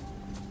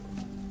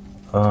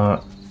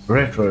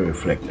 Retro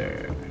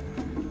reflector.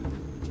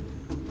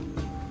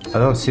 I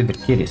don't see the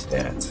kitty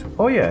stats.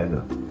 Oh yeah, I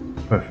do.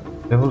 Perfect.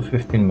 Level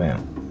 15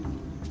 man.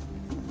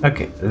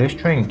 Okay, let's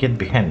try and get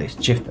behind this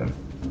chieftain.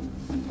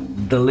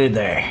 The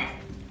leader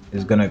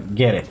is gonna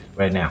get it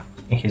right now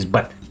in his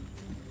butt.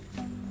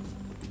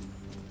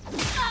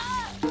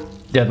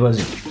 That was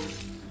it.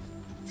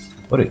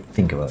 What do you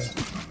think about it?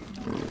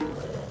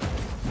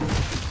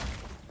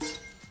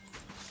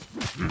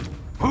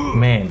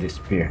 Man, this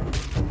spear.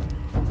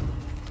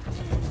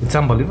 It's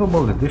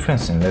unbelievable the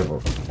difference in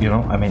levels, you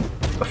know, I mean,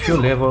 a few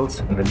levels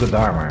and the good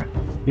armor,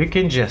 you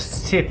can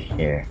just sit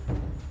here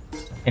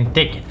and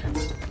take it,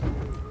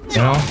 you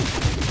know,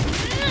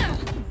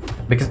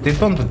 because they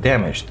don't do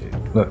damage to it.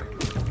 Look,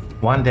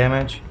 1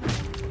 damage,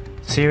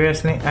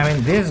 seriously, I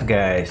mean, these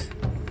guys,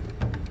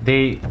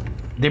 they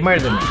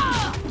murder me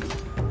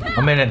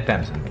a million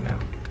times now.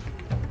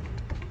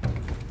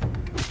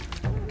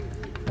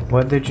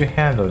 What did you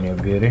handle, new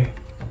beauty?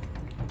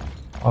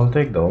 I'll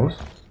take those.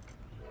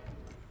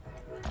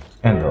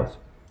 And those.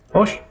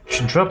 Oh,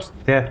 she drops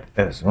that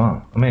as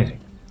well.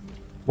 Amazing.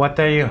 What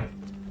are you?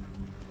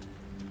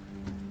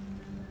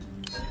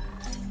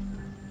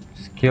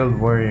 Skilled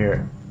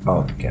warrior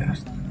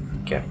outcast.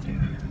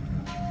 Captive.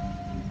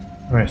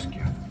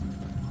 Rescue.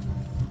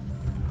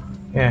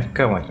 Yeah,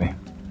 come with me.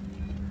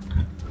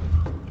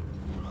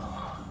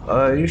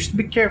 You should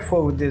be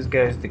careful with these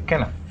guys. They're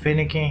kind of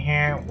finicky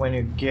here when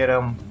you get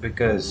them,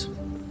 because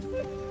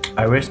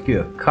I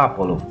rescued a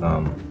couple of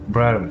them,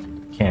 brought them to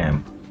the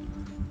camp,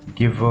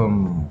 give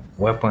them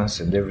weapons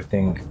and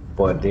everything,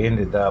 but they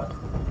ended up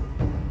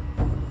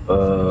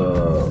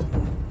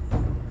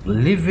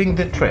leaving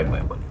the tribe, I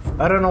believe.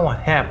 I don't know what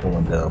happened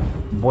with them,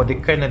 but they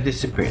kind of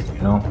disappeared,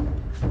 you know.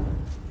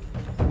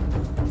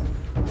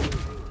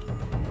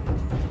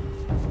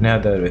 Now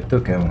that we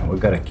took him, we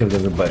gotta kill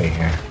everybody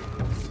here.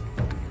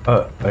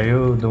 Are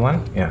you the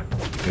one? Yeah,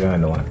 you're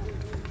the one.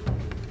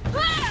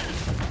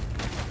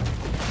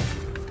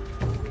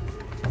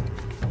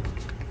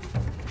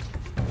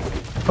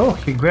 Oh,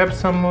 he grabbed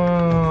some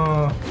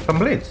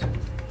blades.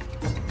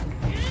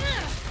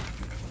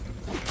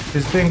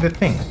 He's doing the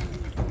things.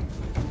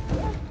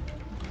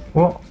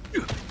 Well,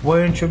 why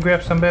don't you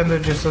grab some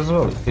bandages as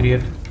well,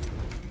 idiot?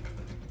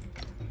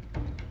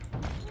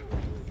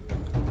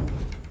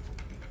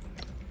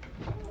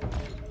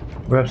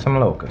 Grab some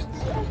locusts.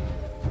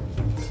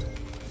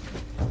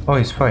 Oh,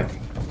 he's fighting.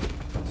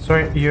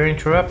 Sorry, you're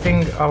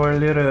interrupting our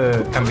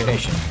little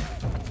combination.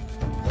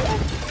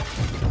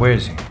 Where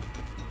is he?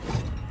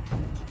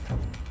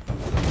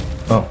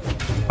 Oh,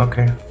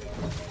 okay.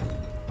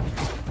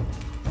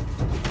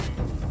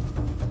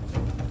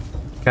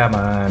 Come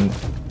on.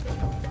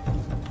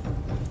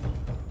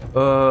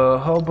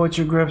 How about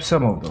you grab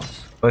some of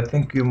those? I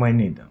think you might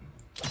need them.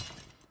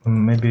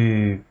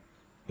 Maybe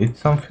eat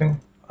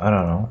something? I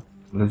don't know.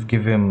 Let's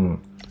give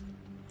him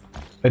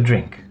a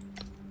drink.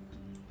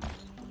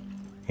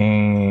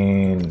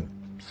 And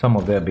some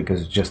of that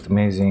because it's just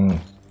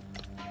amazing.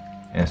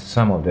 And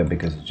some of that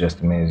because it's just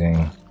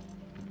amazing.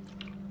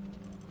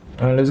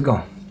 Let's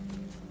go.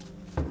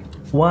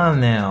 Well,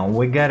 now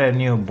we got a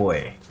new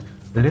boy.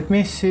 Let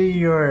me see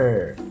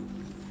your...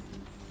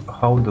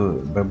 How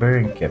the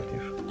barbarian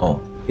captive?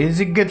 Oh, is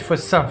it good for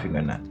something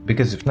or not?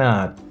 Because if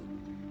not,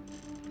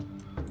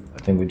 I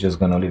think we're just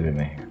gonna leave him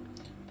in here.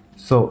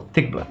 So,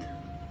 thick blood.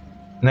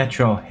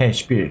 Natural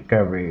HP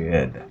recovery.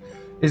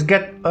 It's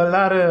got a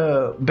lot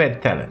of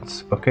bad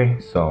talents, okay?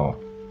 So,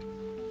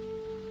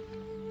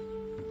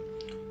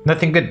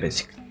 nothing good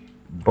basically.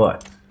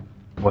 But,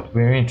 what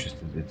we're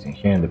interested in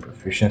here in the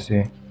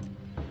proficiency.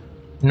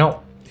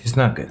 No, it's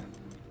not good.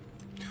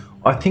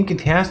 I think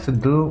it has to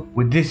do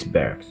with this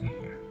barracks in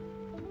here.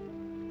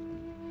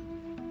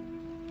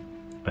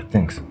 I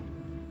think so.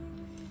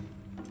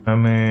 I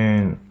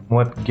mean,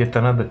 what, get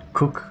another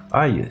cook?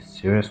 Are you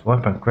serious?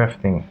 Weapon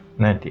crafting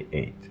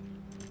 98.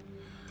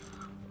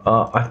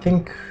 I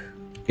think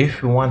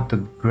if you want to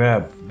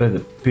grab better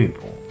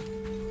people,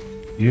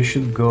 you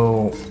should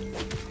go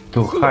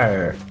to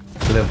higher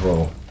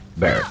level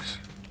barracks.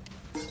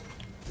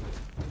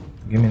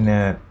 Give me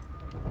that.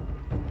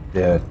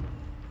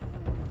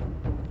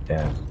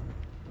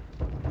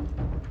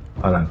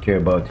 I don't care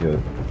about your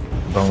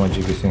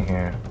jiggers in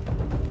here.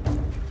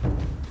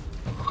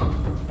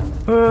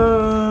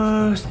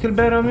 Still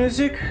better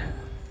music?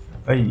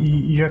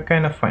 You're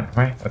kind of fun,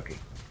 right? Okay.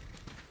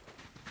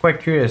 Quite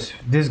curious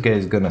if this guy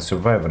is gonna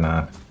survive or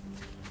not.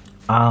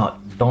 I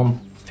don't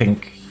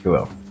think he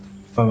will.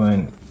 I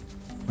mean,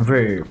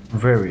 very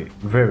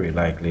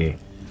likely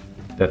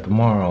that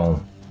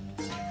tomorrow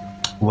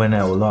when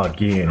I will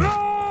log in,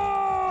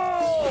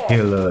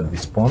 he'll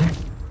despawn.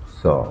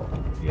 So,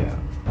 yeah.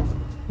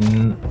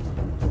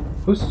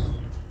 Who's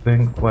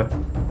doing what?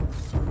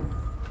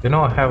 You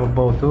know, I have a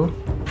bow too.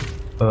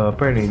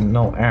 Apparently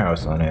no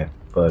arrows on it,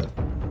 but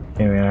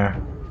here we are.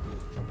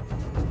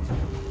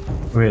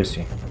 Where is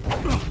he?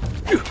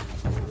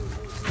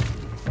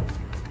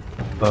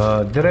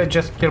 Did I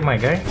just kill my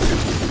guy?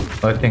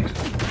 I think so.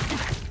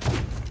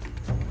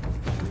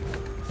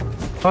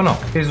 Oh no,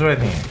 he's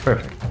right here.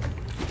 Perfect.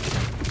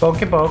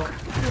 Pokey poke.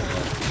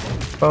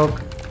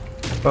 Poke.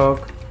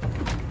 Poke.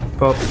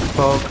 Poke.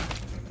 Poke.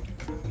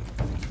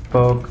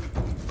 Poke.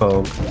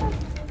 Poke.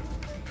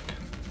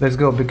 Let's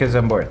go because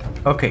I'm bored.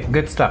 Okay,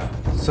 good stuff.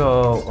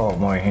 So, oh,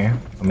 more here.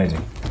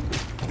 Amazing.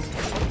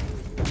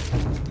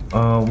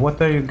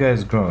 What are you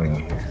guys growing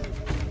here?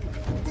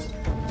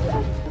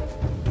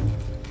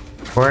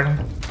 Corn.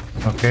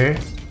 Okay.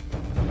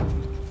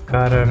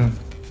 Cotton.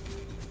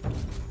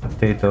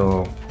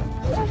 Potato.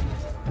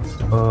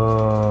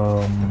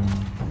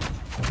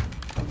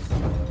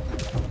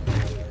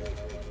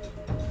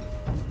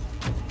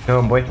 Come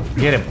on, boy.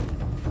 Get him.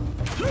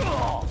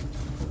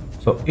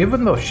 So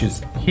even though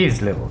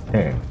he's level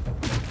 10,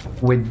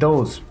 with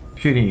those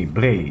pretty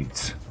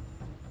blades,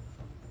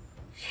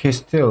 he's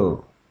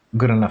still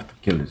good enough to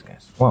kill these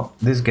guys. Well,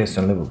 this guy's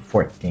on level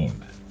 14,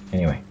 but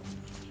anyway.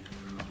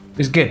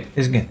 It's good,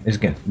 it's good, it's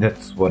good.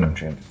 That's what I'm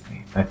trying to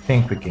say. I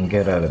think we can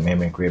get out of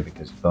mimicry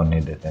because we don't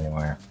need it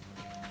anywhere.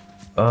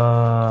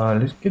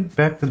 Let's get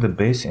back to the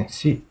base and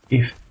see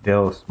if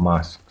those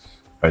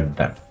masks are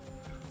done.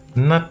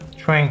 I'm not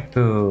trying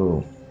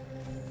to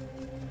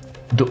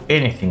do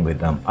anything with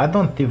them. I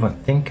don't even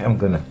think I'm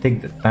gonna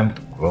take the time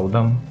to grow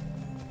them.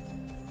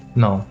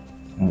 No,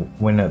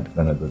 we're not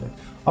gonna do that.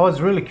 I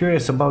was really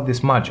curious about this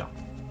module.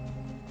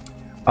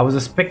 I was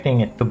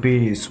expecting it to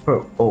be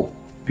super OP.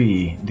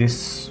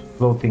 This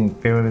floating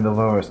pyramid of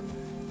ours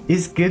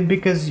is good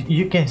because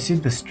you can see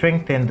the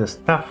strength and the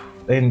stuff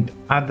and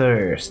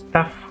other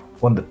stuff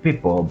on the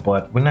people,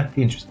 but we're not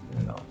interested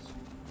in those.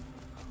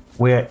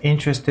 We are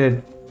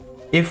interested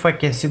if I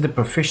can see the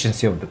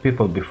proficiency of the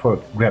people before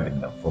grabbing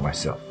them for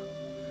myself.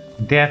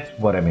 That's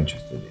what I'm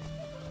interested in.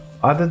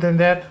 Other than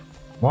that,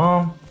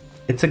 well,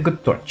 it's a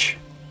good torch.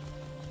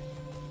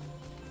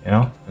 You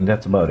know, and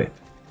that's about it.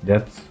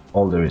 That's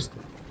all there is to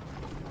it.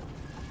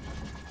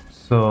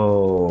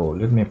 So,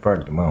 let me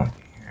park the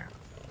mountain here.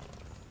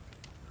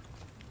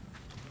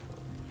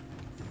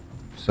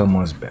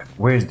 Someone's back.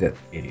 Where's that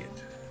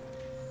idiot?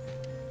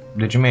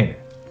 Did you make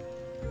it?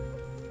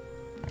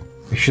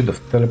 We should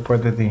have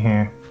teleported in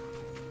here.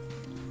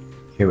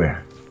 Here we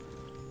are.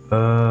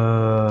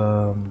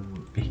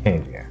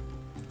 Behavior.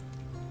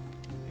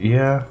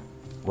 Yeah,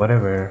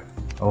 whatever.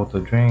 Auto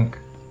drink.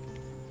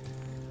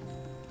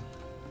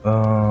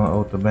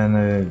 Auto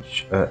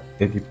bandage.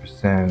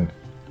 80%.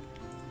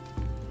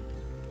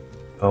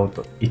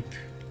 Auto eat.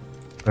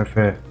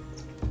 Perfect.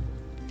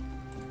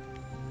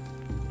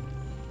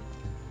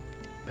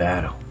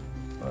 Battle.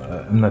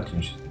 I'm not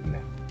interested in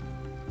that.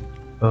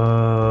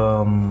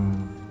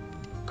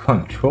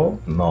 Control?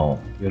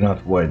 No, you're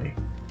not worthy.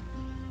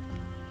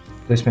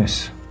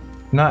 Dismiss.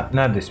 Not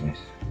dismiss.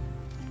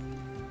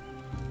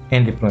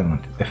 End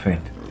deployment.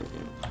 F8.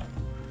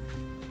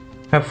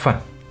 Have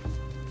fun.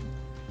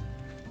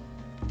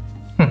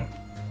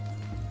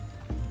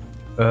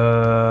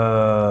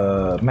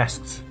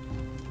 Masks.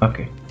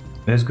 Okay,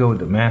 let's go with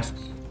the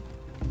masks.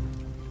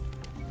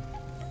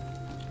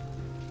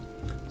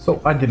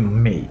 So I did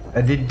made,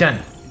 I did done,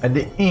 I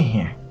did in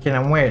here. Can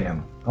I wear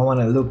them? I want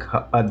to look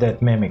at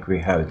that mimicry,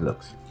 how it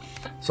looks.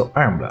 So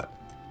Iron Blood.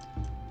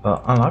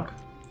 Unlock.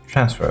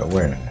 Transfer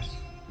awareness.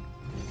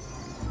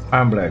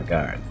 Iron Blood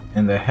Guard.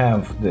 and I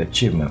have the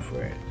achievement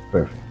for it.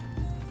 Perfect.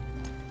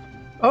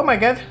 Oh my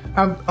god,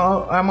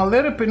 I'm a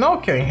little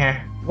Pinocchio in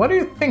here. What do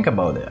you think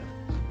about it?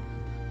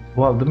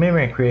 Well, the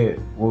mimicry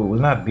will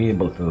not be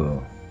able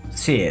to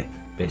see it,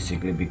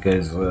 basically,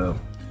 because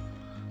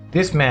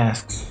this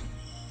mask,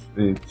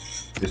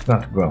 it's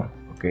not grown,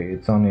 okay?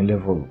 It's only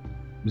level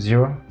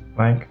 0,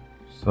 like,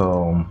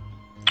 so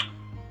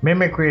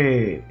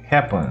mimicry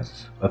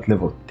happens at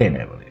level 10,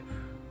 I believe.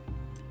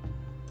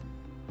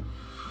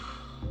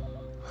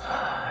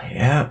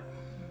 Yeah,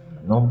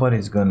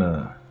 nobody's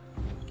gonna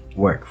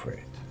work for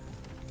it.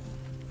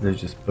 Let's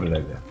just put it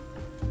like that.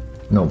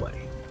 Nobody.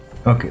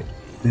 Okay,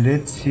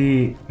 let's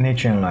see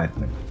nature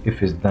enlightenment,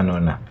 if it's done or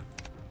not.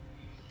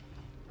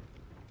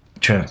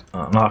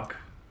 Unlock.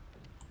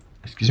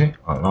 Excuse me?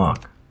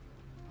 Unlock.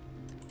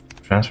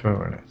 Transfer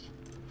awareness.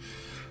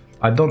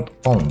 I don't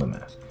own the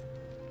mask.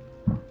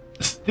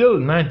 Still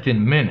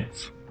 19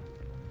 minutes.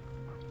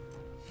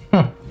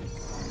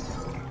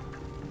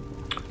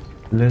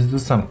 Let's do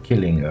some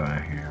killing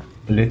around here.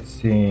 Let's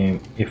see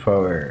if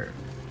our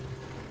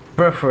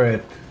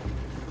preferred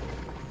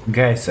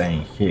guys are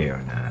in here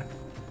or not.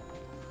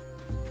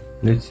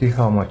 Let's see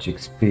how much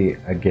XP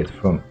I get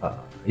from...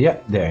 yeah,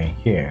 they're in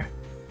here.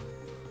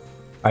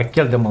 I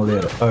killed them a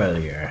little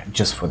earlier,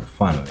 just for the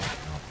fun of it,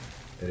 you know.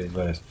 It is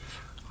what it is.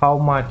 How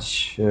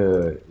much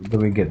do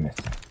we get,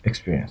 Mister?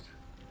 Experience.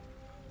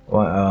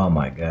 Well, oh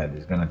my god,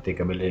 it's gonna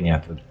take a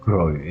millennia to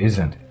grow you,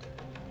 isn't it?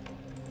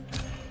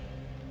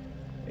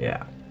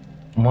 Yeah.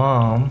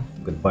 Mom,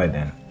 goodbye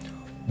then.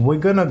 We're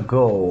gonna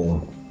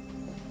go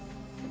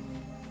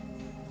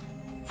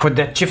for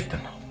that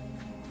chieftain.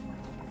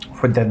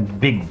 For that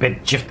big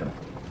bad chieftain.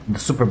 The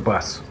super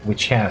boss,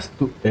 which has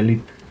 2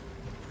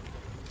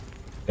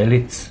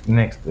 elites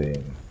next to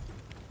him.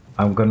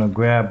 I'm gonna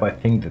grab, I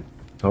think, the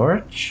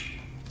torch?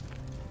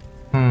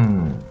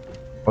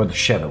 Or the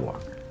shadow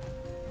walk.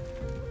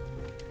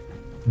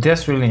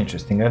 That's really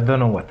interesting. I don't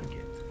know what to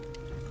get.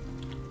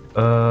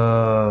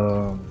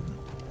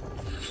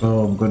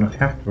 So I'm gonna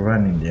have to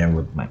run in there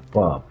with my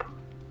pup.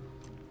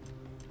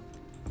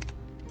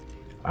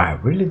 I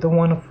really don't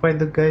want to fight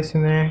the guys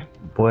in there,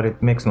 but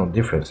it makes no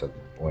difference at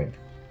this point.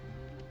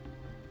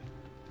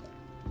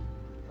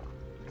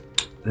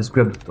 Let's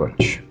grab the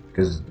torch,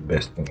 because it's the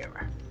best thing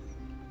ever.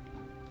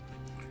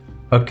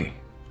 Okay,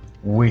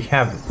 we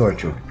have the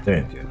torch of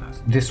eternity on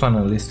us. This one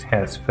at least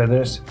has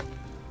feathers.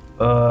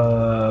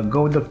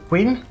 Go with the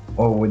queen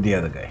or with the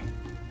other guy?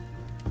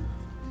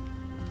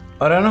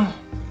 I don't know.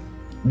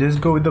 Let's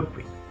go with the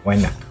queen. Why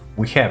not?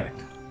 We have it.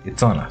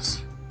 It's on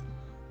us.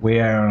 We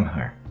are on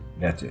her.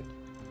 That's it.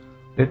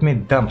 Let me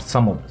dump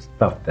some of the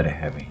stuff that I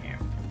have in here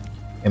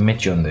and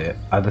meet you on the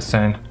other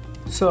side.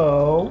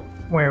 So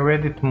we're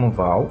ready to move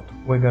out.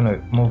 We're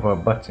gonna move our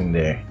butts in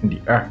there in the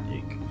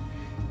Arctic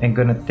and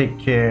gonna take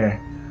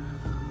care,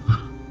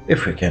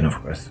 if we can of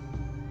course,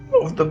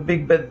 of the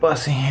big bad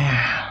boss in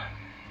here.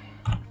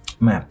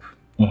 Map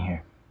in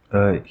here.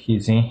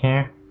 He's in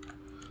here.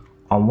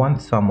 I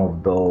want some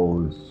of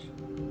those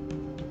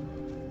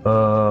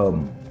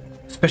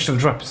special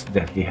drops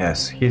that he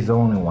has. He's the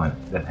only one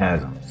that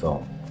has them,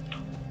 so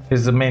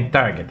he's the main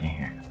target in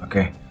here.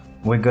 Okay,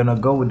 we're gonna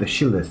go with the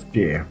shielded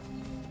spear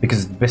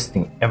because it's the best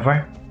thing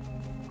ever.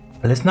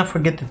 Let's not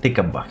forget to take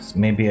a buffs.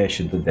 Maybe I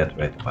should do that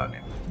right about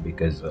him,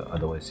 because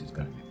otherwise it's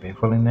gonna be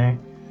painful in there.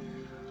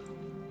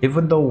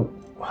 Even though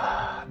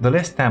the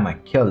last time I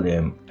killed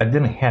him, I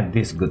didn't have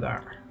this good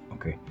armor.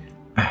 Okay,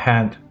 I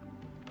had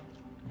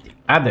the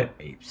other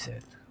ape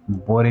set,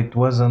 but it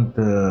wasn't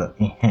the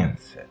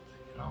enhanced set,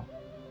 you know.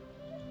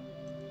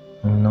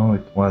 No,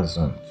 it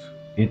wasn't.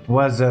 It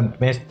wasn't,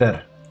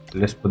 mister.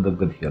 Let's put the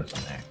good heals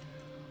in there.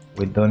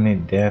 We don't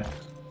need that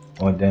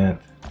or that.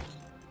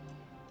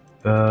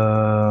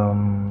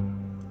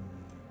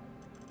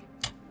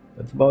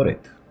 That's about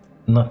it.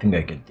 Nothing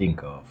I can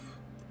think of.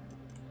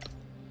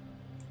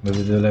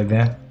 Maybe do like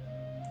that?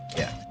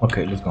 Yeah,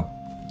 okay, let's go.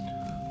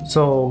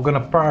 So we're gonna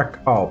park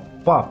our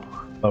pup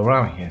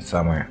around here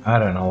somewhere. I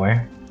don't know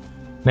where.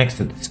 Next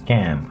to this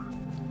camp.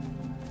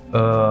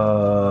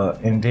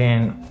 And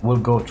then we'll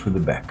go through the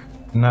back.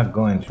 Not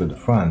going through the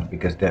front,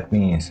 because that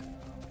means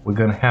we're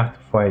gonna have to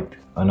fight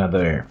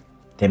another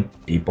 10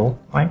 people,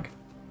 like.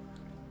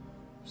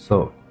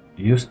 So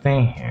you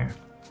stay here.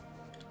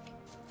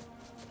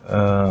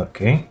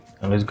 Okay,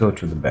 and let's go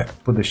through the back.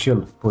 Put the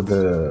shield, put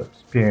the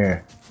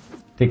spear.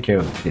 Take care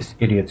of these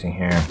idiots in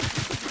here.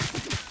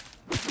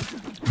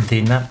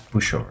 They're not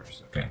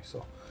pushovers, okay,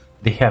 so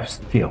they have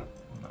steel.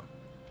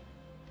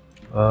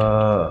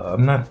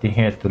 I'm not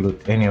here to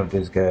loot any of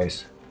these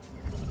guys.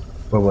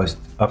 Where was it?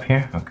 Up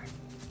here? Okay.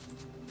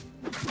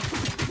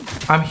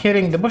 I'm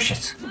hitting the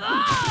bushes.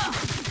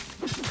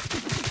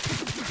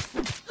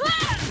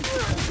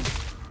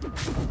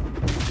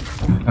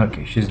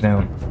 Okay, she's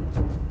down.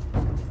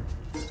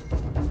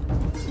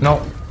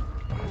 No.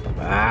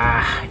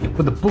 Ah, you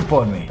put the poop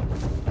on me.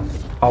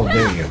 How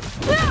dare you?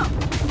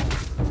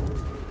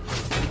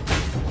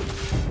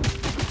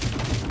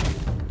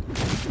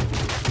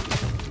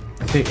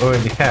 They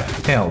already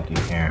have health in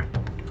here.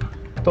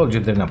 Told you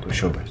they're not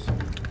pushovers.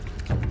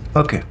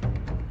 Okay.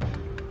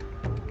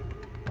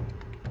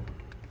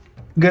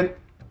 Good.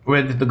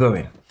 Ready to go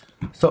in.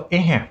 So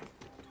in here,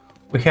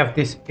 we have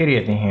this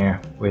idiot in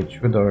here, which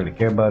we don't really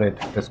care about it.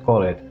 Let's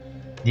call it.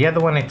 The other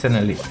one, it's an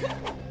elite.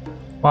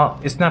 Well,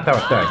 it's not our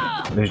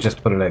target. Let's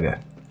just put it like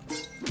that.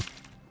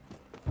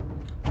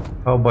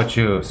 How about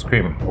you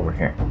scream over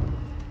here?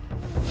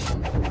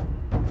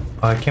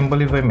 I can't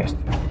believe I missed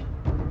you.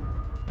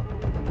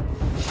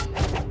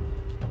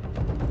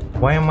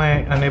 Why am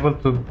I unable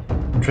to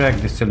drag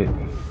this elite,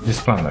 this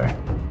plunder?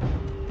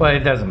 Well, it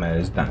doesn't matter,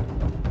 it's done.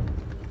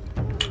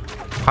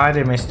 Hi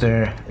there,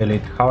 Mr.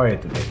 Elite, how are you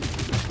today?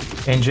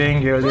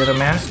 Enjoying your little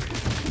mask?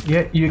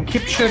 Yeah, you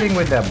keep shooting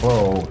with that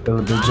bow,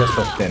 it'll be just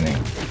outstanding.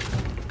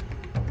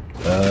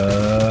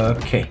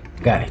 Okay,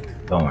 got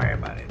it. Don't worry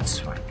about it, it's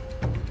fine.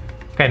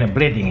 Kind of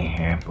bleeding in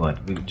here,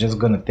 but we're just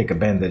gonna take a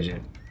bandage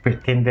and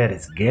pretend that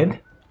it's good.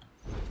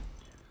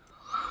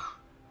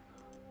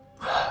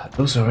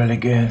 Those are really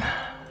good.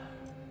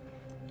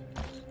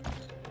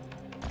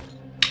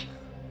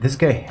 This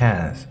guy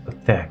has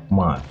attack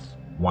mods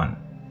 1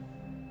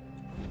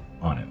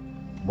 on him.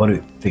 What do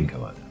you think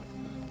about it?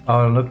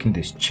 I'll look in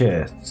these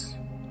chests.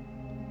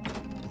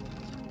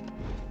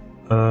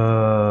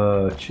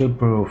 Chill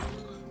proof.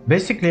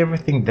 Basically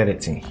everything that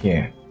it's in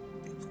here.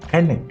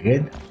 Kinda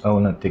good. I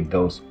will not take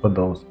those, but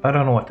those, I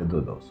don't know what to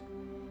do those.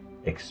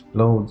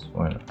 Explodes,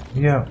 well,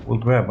 yeah, we'll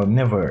grab them.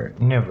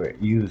 Never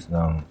use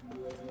them.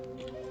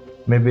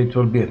 Maybe it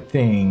will be a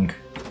thing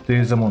to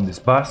use them on this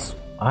boss.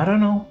 I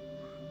don't know.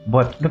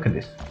 But look at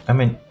this. I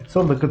mean, it's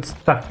all the good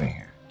stuff in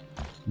here.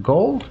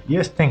 Gold?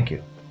 Yes, thank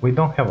you. We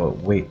don't have a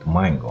way to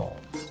mine gold.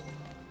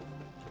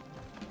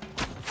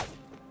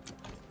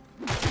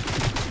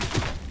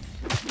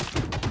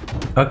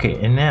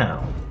 Okay, and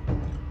now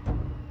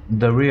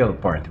the real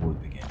part will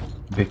begin.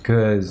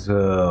 Because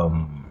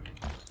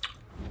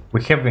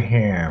we have in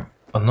here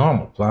a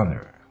normal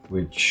plunder,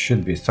 which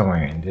should be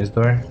somewhere in this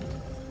door.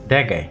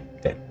 That guy,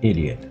 that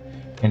idiot.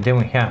 And then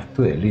we have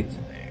 2 elites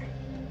in there.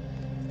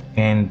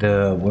 And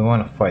we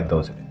want to fight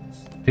those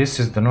elites. This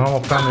is the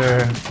normal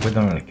plunder. We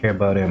don't really care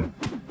about him.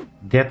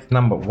 That's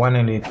number 1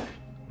 elite.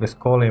 Let's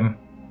call him.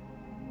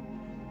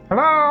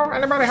 Hello,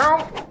 anybody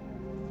home?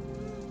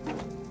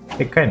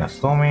 He kind of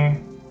saw me.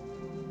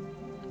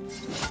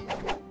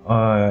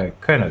 I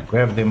kind of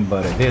grabbed him,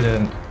 but I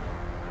didn't.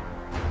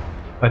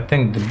 I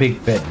think the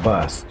big bad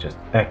boss just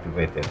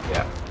activated.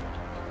 Yeah.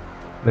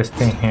 Let's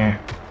stay here.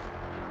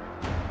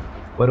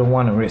 We don't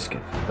want to risk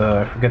it.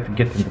 I forgot to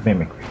get into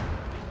mimicry.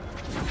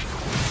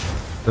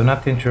 Do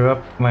not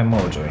interrupt my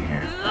mojo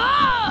here.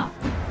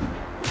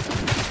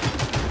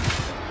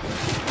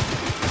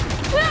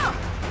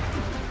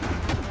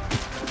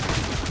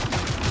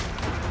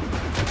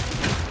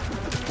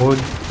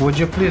 Would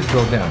you please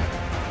go down?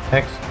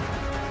 X.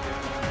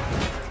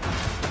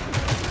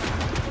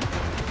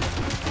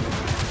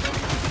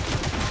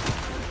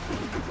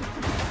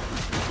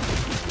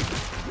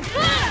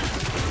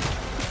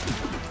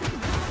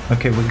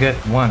 Okay, we got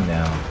 1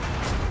 down.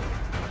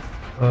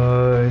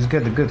 He's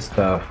got the good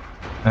stuff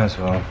as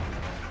well.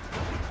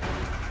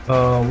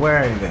 Where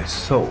are you guys?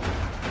 So,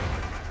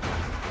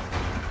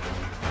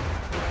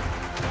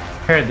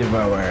 Hair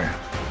Devourer,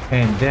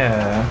 and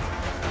there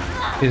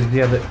is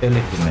the other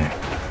elite in there.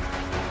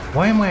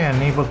 Why am I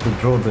unable to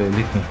draw the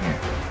elite in here?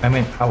 I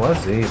mean, I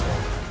was able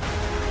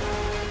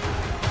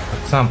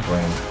at some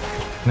point.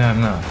 No, I'm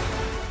not.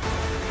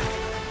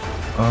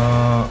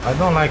 I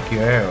don't like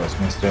your arrows,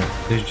 mister.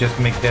 Let's just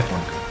make that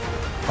one.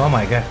 Oh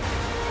my god.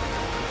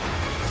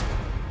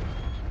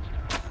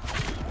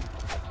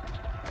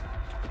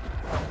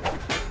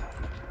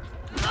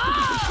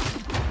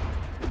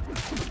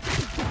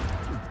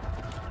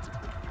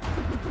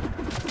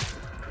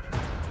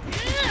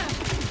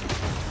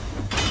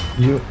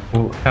 You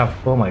will have,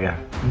 oh my god.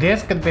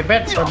 This could be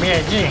bad for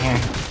BIG here.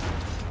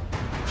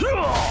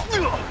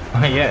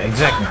 Oh yeah,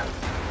 exactly.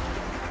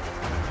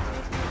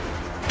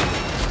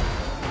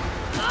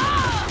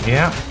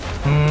 Yeah.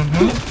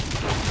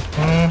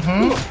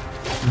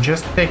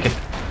 Just take it.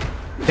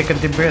 Take a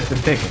deep breath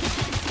and take it.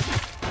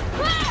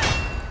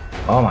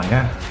 Oh my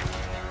god.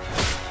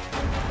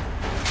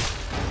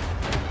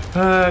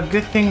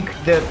 Good thing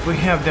that we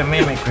have the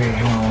mimicry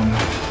on.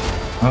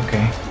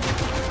 Okay.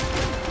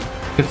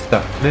 Good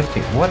stuff. Let's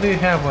see. What do you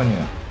have on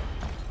you?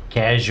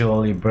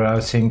 Casually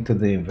browsing to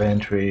the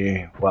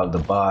inventory while the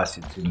boss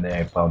is in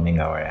there pounding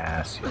our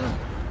ass.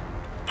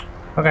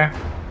 Okay.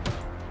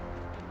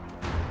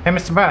 Hey,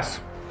 Mr.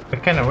 Boss. We're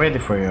kind of ready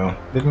for you.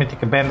 Let me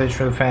take a bandage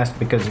real fast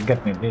because you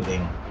got me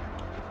bleeding.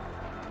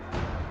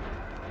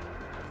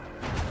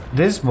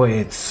 This boy,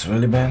 it's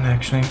really bad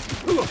actually.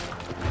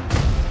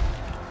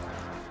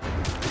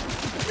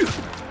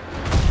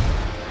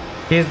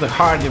 He's the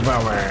Heart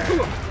Devourer.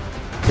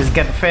 He's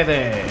got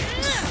feathers.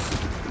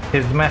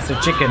 He's the Master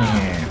Chicken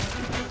here.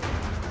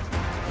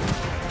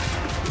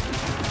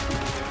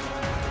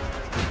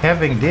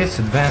 Having this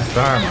advanced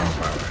armor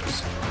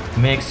powers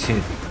makes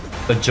it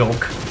a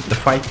joke, the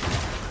fight.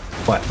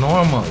 But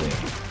normally,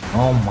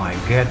 oh my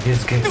god,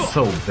 this guy's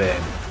so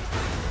bad.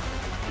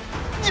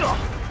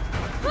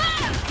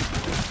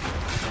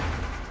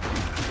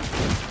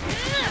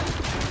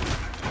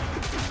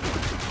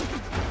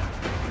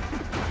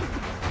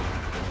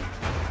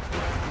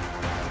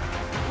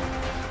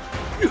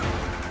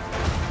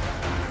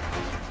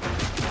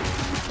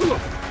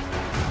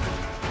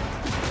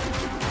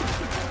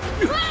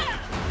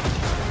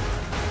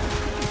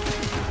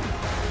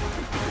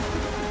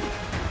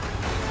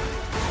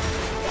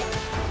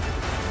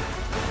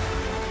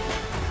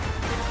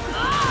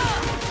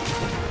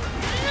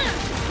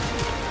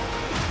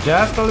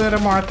 Just a little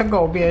more to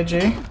go,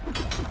 BG.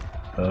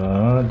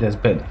 That's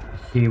bad.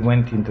 He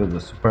went into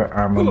the super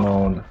armor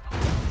mode.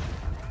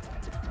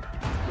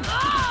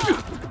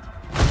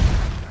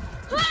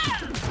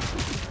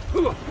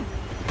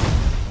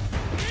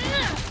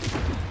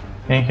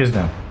 And he's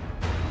down.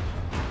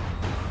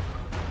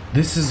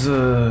 This is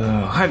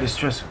a highly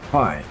stressful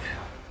fight.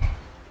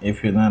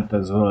 If you're not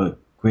as well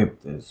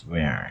equipped as we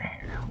are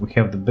here. We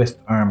have the best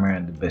armor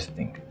and the best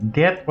thing.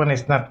 That one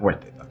is not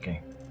worth it, okay?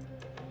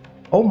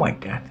 Oh my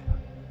god.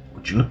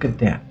 Would you look at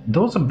that?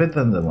 Those are better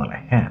than the one I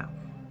have.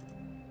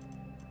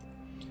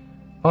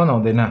 Oh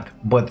no, they're not.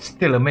 But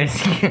still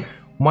amazing.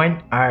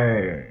 Mine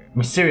are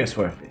mysterious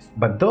warface.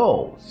 But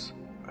those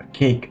are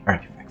cake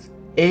artifacts.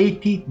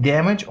 80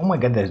 damage? Oh my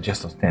god, that's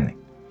just outstanding.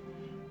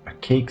 A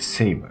cake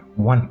saber,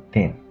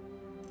 110.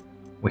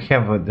 We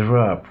have a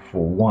drop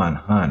for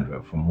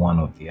 100 from one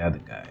of the other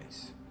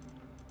guys.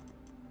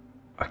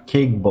 A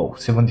cake bow,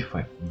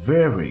 75.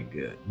 Very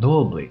good.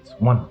 Dual blades,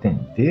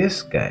 110.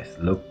 These guys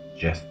look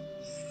just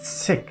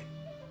sick.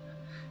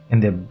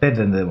 And they're better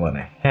than the one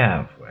I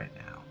have right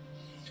now.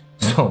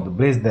 So the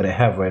blades that I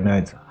have right now,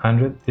 it's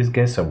 100. These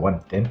guys are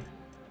 110.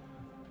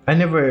 I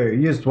never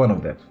used one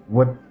of that.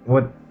 What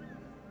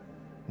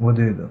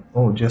do you do?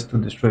 Oh, just to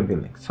destroy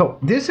buildings. So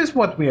this is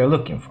what we are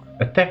looking for.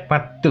 Attack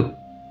mod 2.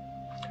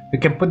 You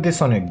can put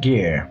this on your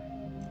gear.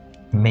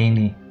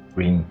 Mainly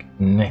ring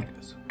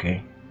necklace,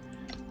 okay?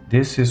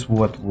 This is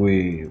what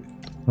we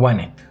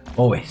wanted.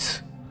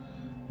 Always.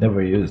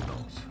 Never use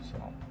those. So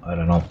I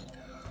don't know.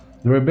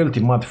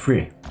 Durability mod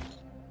 3.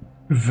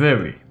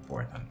 Very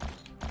important.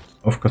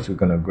 Of course we're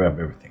gonna grab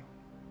everything.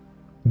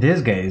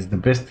 This guy is the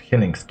best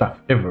healing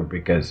stuff ever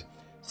because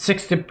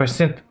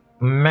 60%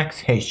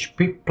 max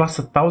HP plus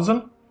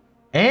 1000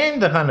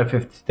 and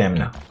 150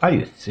 stamina. Are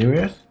you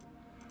serious?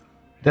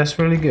 That's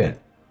really good.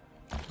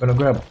 I'm gonna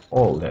grab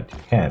all that you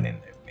had in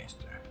there,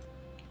 mister.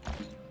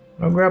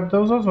 I'll grab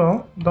those as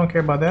well. Don't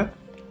care about that.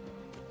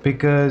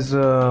 Because,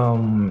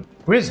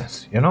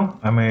 reasons, you know?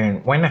 I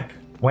mean, why not?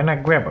 Why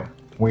not grab them?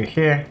 We're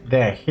here,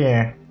 they're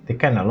here, they're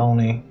kinda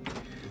lonely.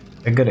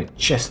 I got a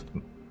chest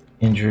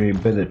injury,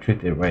 better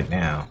treated right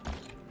now.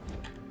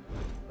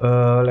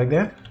 Like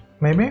that,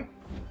 maybe?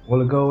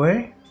 Will it go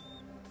away?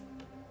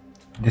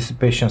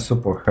 Dissipation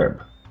super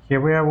herb.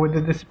 Here we are with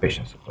the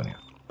dissipation super now.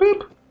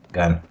 Boop!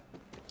 Gone.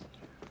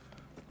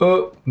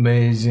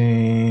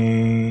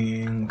 Amazing.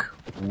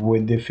 We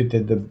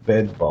defeated the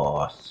bad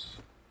boss.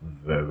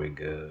 Very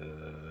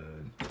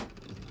good.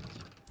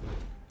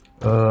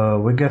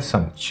 We got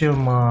some chill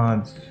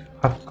mods.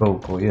 Hot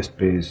cocoa, yes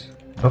please.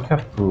 Don't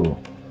have to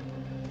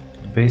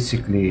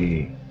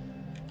basically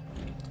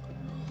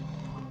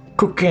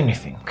cook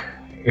anything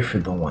if you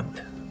don't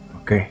want.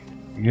 Okay?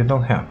 You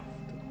don't have to.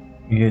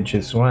 You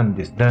just run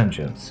these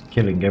dungeons,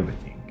 killing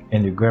everything,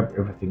 and you grab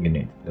everything you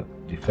need. Look,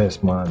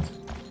 defense mods.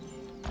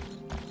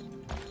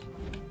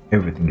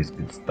 Everything is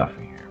good stuff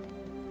in here.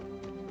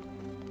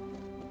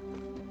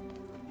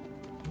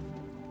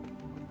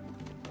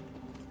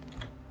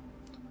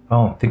 I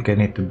don't think I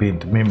need to be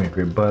into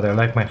mimicry, but I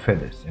like my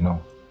feathers, you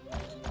know.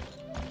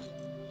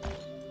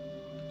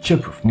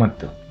 Chillproof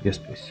mantle, yes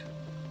please.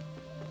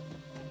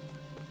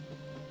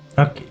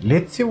 Okay,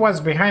 let's see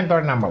what's behind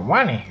door number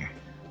 1 in here.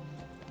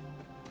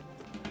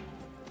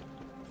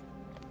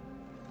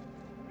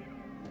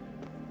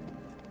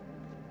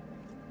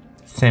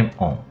 Same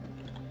on.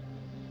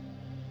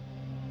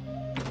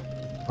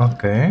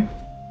 Okay.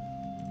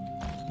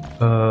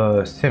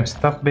 Same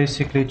stuff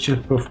basically.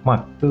 Chillproof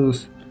mod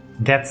 2s.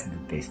 That's the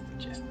tasty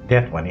chest.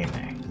 That one in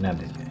there, not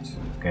that guys.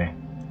 Okay.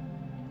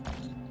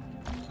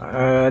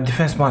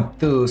 Defense mod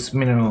 2s,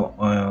 mineral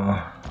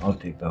oil. I'll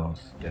take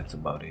those. That's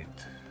about it.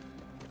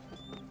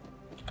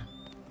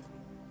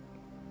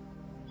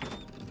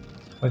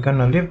 We're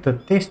gonna leave the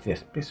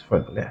tastiest piece for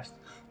the last.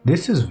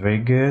 This is very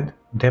good.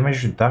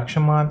 Damage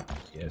reduction mod.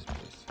 Yes,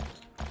 please.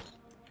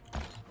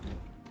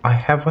 I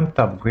haven't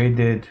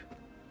upgraded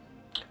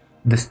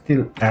the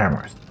steel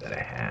armors that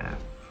I have.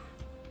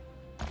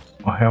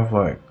 I have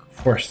like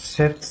 4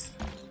 sets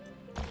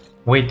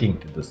waiting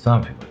to do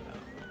something with them.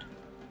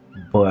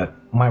 But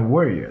my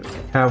warriors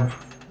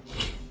have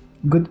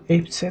good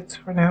 8 sets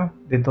for now.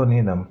 They don't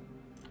need them.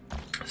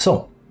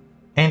 So,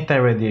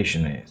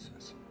 anti-radiation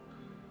resistance.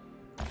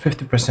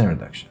 50%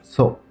 reduction.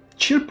 So,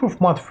 chillproof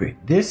mod 3.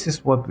 This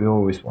is what we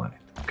always wanted.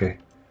 Okay.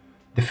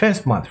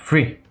 Defense mod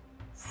 3.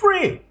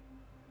 Free!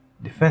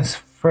 Defense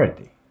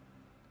 30.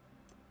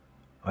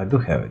 I do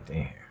have it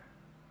in here.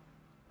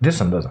 This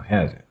one doesn't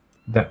have it.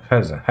 That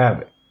doesn't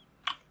have it.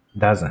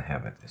 Doesn't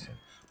have it, listen.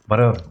 But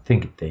I don't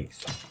think it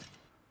takes.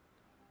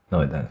 No,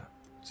 it doesn't.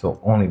 So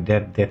only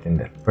that, and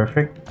that.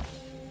 Perfect.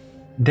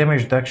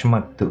 Damage reduction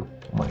mod 2.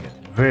 Oh my god.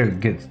 Very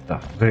good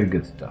stuff. Very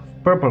good stuff.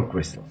 Purple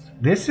crystals.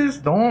 This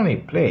is the only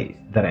place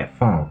that I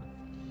found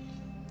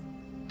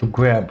to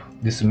grab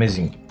these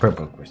amazing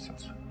purple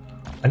crystals.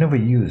 I never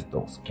used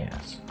those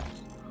cans.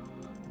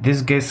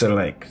 These guys are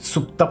like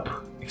souped up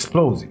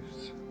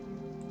explosives.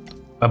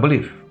 I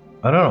believe.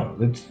 I don't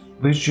know.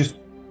 Let's just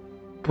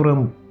put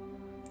them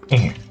in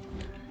here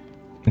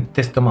and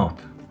test them out.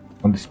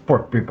 on these poor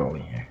people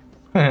in here.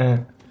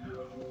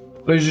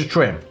 Let's just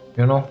try 'em,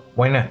 you know?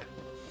 Why not?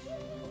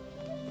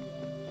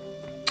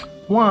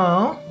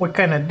 Well, we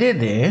kinda did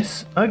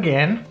this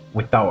again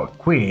with our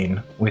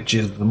queen, which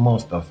is the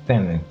most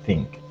outstanding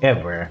thing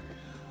ever.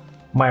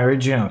 My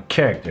original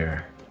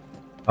character,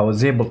 I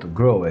was able to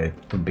grow it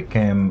to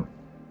become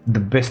the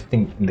best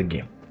thing in the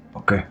game,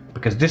 okay?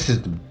 Because this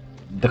is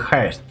the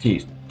highest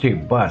tier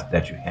boss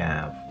that you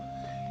have.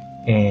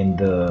 And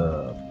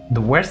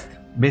the worst,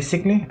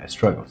 basically, I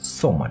struggle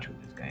so much with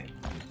this guy.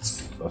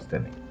 It's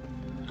outstanding.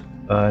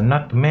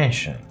 Not to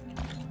mention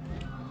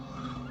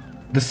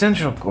the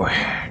central core,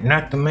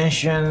 not to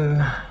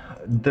mention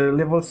the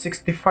level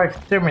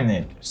 65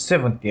 Terminator,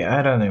 70,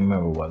 I don't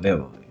remember what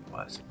level it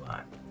was,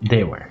 but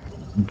they were.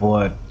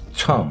 But,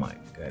 oh my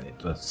god,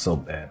 it was so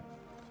bad.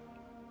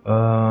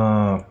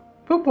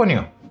 Poop on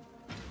you.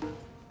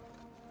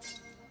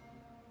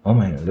 Oh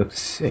man, it looks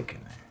sick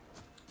in there.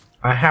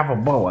 I have a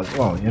bow as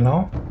well, you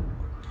know?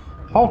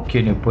 How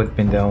can you put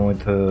me down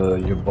with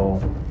your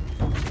bow?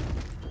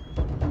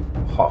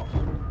 How?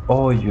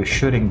 Oh, you're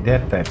shooting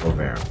that type of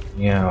arrow.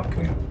 Yeah,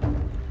 okay.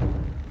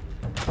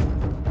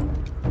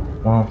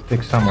 Well,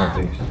 take some of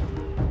these.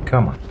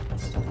 Come on.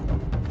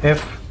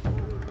 F.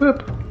 Boop.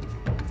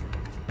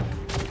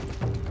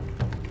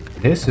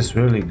 This is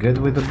really good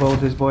with the bow,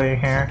 this boy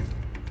here.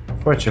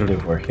 Fortunately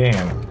for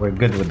him, we're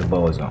good with the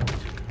bow as well.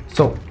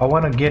 So, I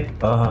wanna get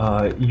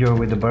you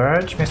with the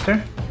barrage,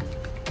 mister?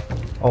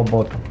 How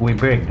about we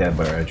break that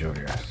barrage of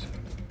yours?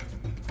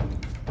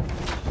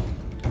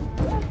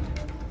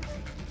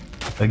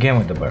 Again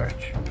with the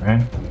barrage,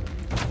 right?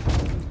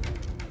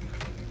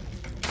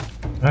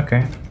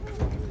 Okay.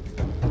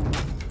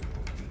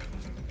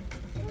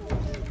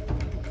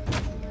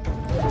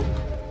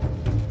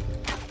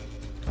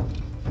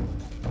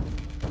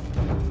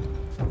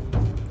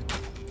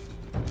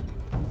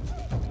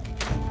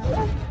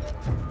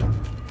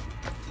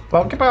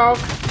 Pokey poke.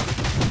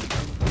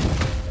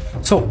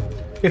 So,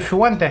 if you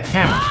want the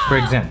hammer, for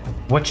example,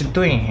 what you're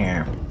doing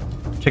here,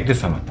 check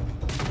this one out.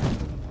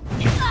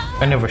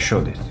 I never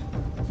showed this,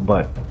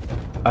 but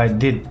I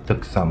did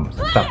took some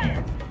stuff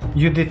here.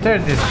 You deter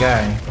this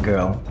guy,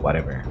 girl,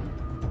 whatever.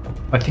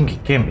 I think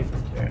it can be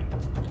deterred.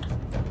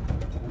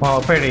 Well,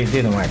 apparently it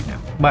didn't work now.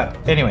 But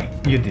anyway,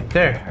 you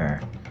deter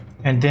her,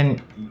 and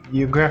then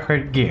you grab her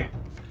gear,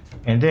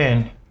 and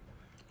then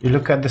you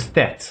look at the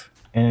stats,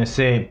 and you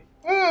say,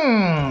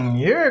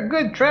 you're a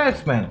good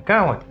tribesman,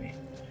 come with me.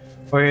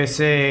 Or you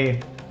say,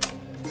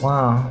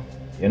 wow,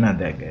 you're not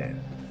that good.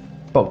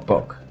 Poke,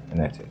 poke, and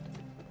that's it.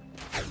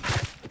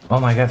 Oh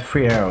my god,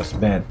 3 arrows,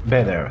 bad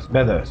arrows,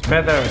 bad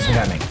arrows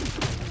incoming.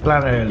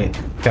 Planner elite,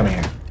 come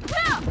here.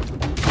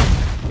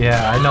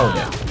 Yeah, I know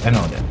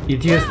that.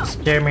 It used to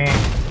scare me,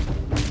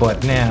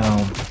 but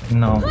now,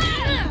 no.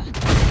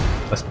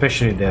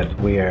 Especially that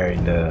we are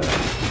in the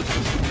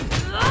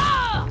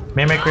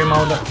mimicry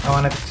mode, I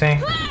wanted to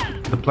say.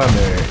 The plunder,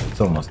 it's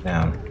almost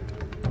down.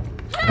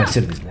 I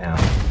said this now.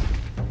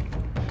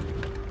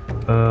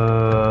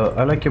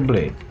 I like your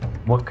blade.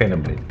 What kind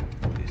of blade?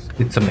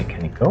 It's a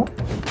mechanical.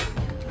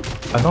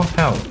 I don't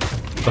have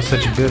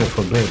such a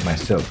beautiful blade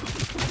myself.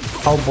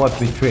 How about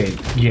we trade?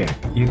 Yeah,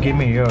 you give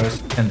me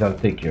yours and I'll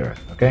take yours,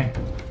 okay?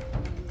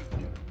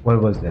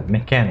 What was that?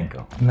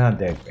 Mechanical. Not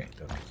that great.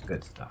 Okay,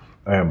 good stuff.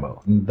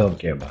 Arrow, don't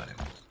care about it.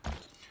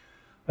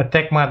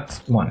 Attack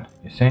mods 1,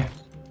 you see?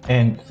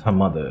 And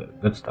some other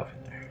good stuff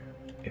in there.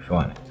 If you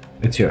want it.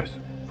 It's yours.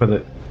 For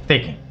the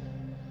taking.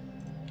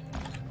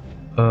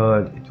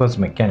 It was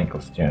mechanical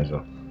steering as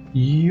well.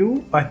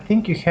 I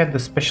think you had the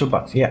special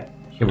box. Yeah,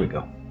 here we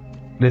go.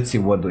 Let's see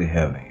what do we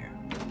have here.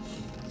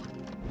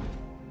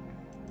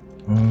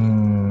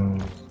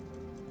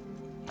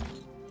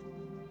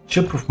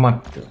 Shieldproof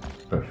mod 2.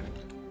 Perfect.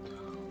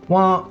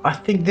 Well, I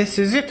think this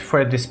is it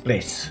for this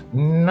place.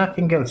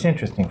 Nothing else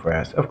interesting for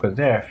us. Of course,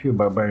 there are a few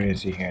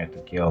barbarians here to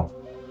kill.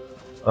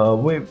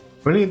 We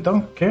really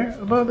don't care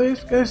about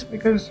these guys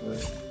because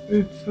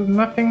it's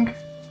nothing.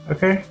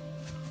 Okay.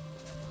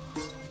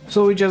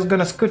 So we're just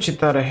gonna scooch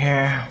it out of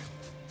here.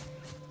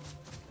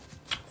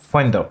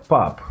 Find our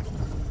pup.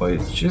 Oh,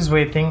 it's just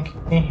waiting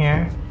in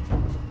here.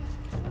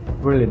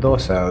 Really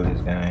docile,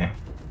 this guy.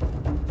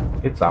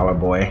 It's our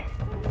boy.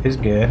 He's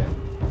good.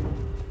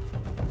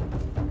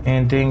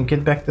 And then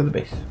get back to the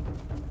base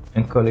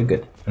and call it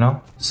good, you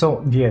know?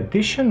 So the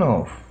addition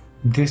of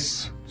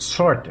this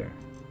sorter,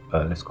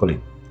 let's call it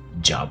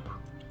job,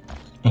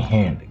 in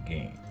here in the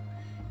game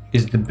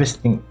is the best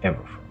thing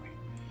ever for me.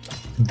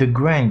 The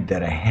grind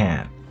that I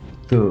had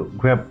to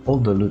grab all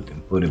the loot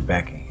and put it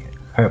back in here,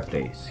 her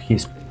place,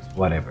 his place,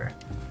 whatever,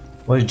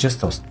 was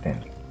just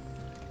outstanding.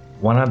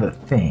 One other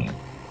thing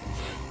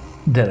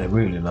that I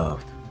really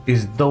loved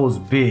is those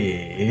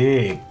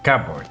big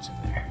cupboards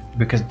in there,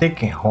 because they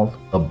can hold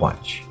a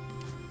bunch.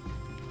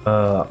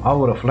 I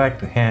would have liked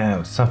to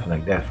have something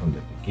like that from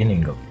the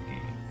beginning of the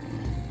game.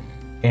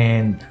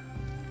 And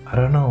I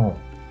don't know,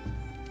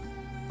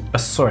 a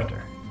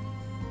sorter.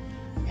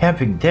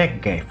 Having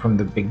that guy from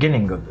the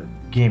beginning of the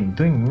game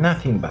doing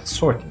nothing but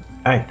sorting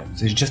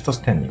items is just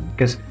outstanding,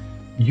 because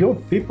your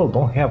people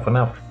don't have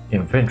enough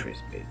inventory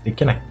space. They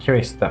cannot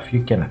carry stuff.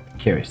 You cannot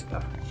carry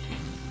stuff.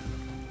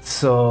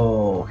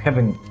 So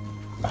having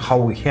how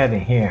we had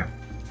in here,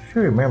 if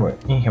you remember,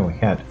 in here we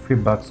had 3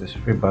 boxes,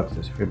 3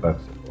 boxes, 3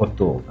 boxes, or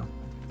 2 of them.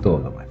 2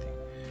 of them, I think.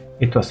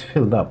 It was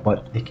filled up,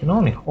 but they can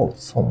only hold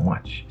so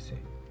much, you see.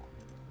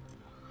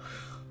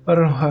 I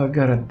don't know how I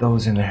got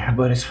those in there,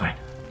 but it's fine.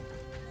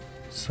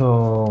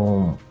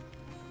 So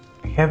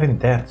having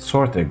that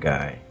sorter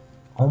guy,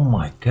 oh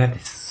my god,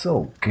 it's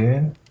so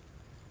good.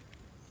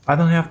 I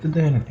don't have to do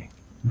anything.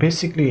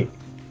 Basically,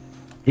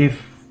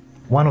 if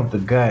one of the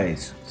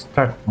guys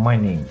start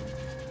mining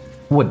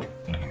wood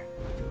in here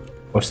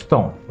or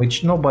stone,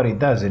 which nobody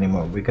does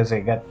anymore because I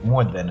got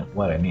more than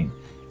what I need,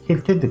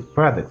 he'll take the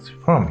products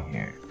from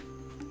here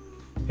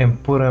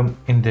and put them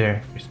in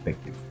their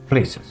respective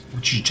places,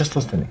 which is just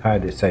outstanding. How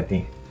this, I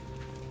think.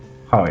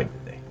 How are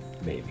they,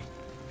 baby?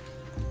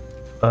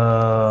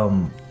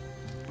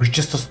 It's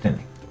just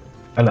outstanding.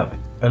 I love it.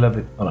 I love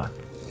it a lot.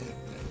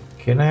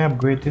 Can I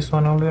upgrade this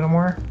one a little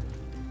more?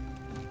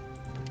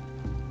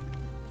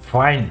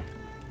 Fine.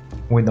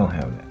 We don't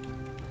have that.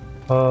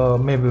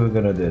 Maybe we're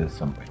gonna do it at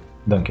some point.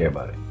 Don't care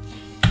about it.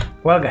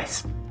 Well,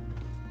 guys,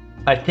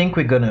 I think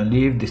we're gonna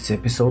leave this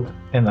episode,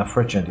 and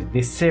unfortunately,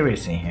 this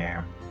series in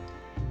here,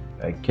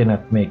 I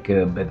cannot make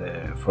a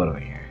better photo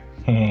here.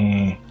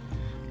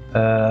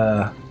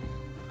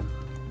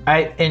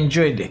 I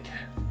enjoyed it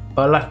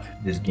a lot,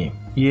 this game.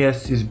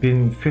 Yes, it's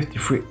been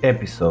 53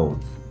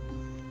 episodes,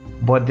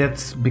 but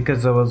that's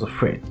because I was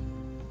afraid,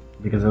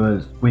 because I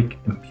was weak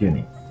and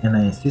puny, and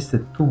I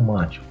insisted too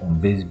much on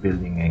base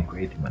building and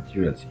creating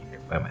materials here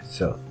by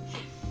myself,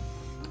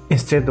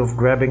 instead of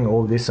grabbing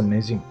all these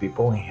amazing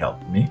people and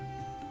help me,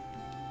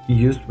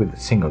 used with the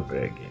single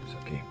player games,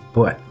 okay?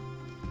 But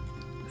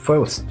if I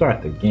will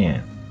start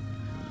again,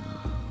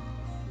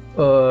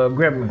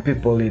 grabbing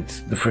people,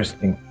 it's the first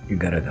thing you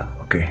gotta do,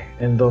 okay?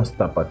 And don't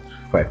stop at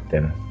 5,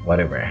 10,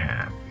 whatever I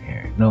have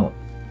here. No,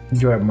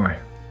 grab more,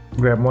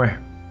 grab more.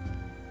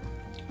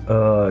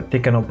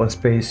 Take an open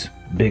space,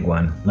 big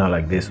one, not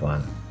like this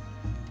one.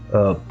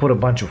 Put a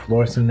bunch of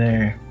floors in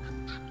there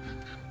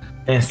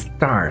and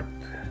start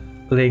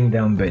laying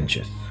down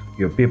benches.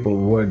 Your people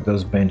work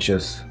those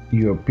benches.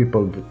 Your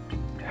people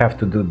have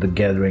to do the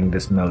gathering, the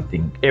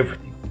smelting,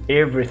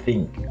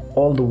 everything,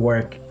 all the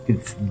work.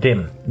 It's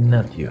them,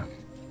 not you,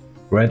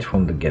 right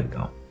from the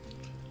get-go.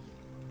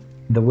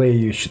 The way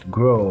you should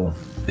grow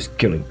is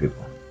killing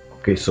people.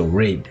 Okay, so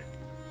raid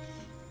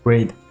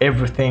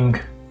everything.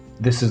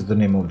 This is the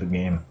name of the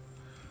game,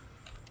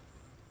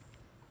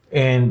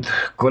 and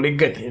call it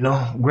good, you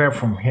know. Grab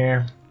from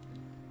here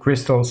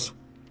crystals,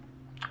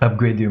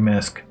 upgrade your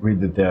mask,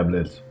 read the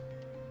tablets.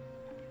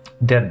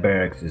 That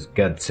barracks is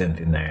God sent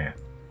in there.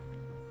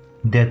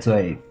 That's why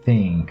I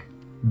think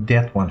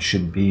that one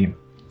should be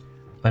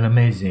an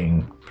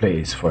amazing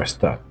place for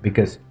stuff,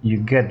 because you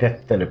get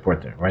that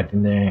teleporter right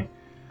in there.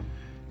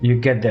 You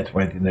get that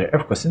right in there.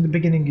 Of course, in the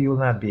beginning you will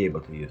not be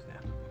able to use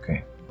that,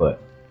 okay,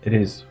 but it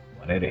is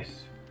what it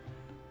is.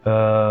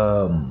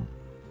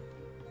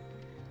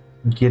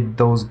 Get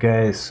those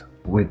guys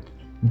with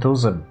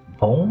those are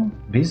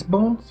beast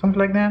bone, something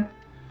like that.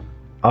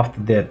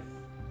 After that,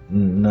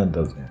 not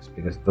those guys,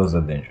 because those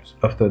are dangerous.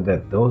 After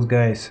that, those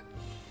guys,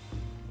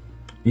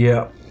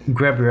 yeah,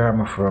 grab your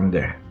armor from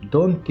there.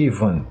 Don't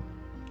even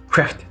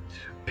craft it,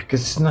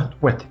 because it's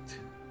not worth it.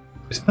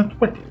 It's not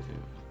worth it.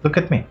 Look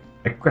at me,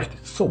 I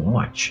crafted so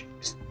much.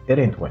 It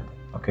ain't worth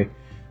it, okay?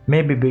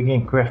 Maybe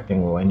begin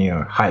crafting when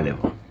you're high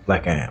level,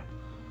 like I am.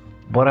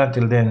 But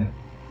until then,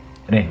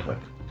 it ain't worth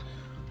it.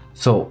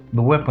 So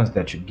the weapons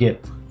that you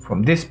get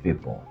from these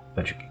people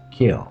that you can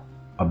kill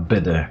are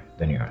better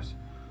than yours.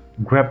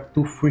 Grab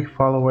 2 free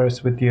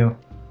followers with you.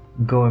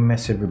 Go and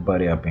mess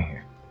everybody up in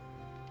here.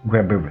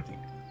 Grab everything,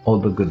 all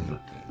the good loot.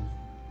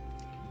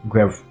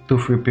 Grab 2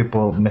 free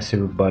people, mess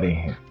everybody in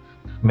here.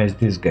 Mess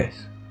these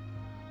guys.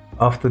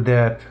 After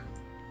that,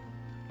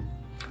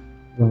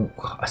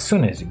 as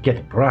soon as you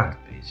get bronze,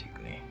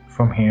 basically,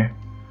 from here,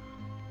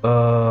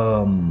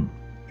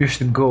 you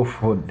should go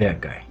for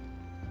that guy,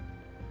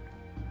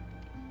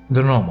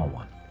 the normal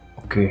one,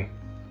 okay?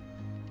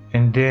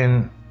 And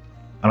then,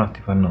 I don't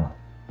even know,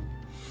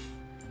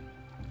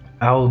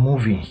 I'll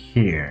move in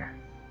here,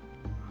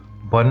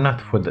 but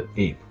not for the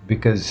ape,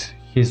 because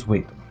he's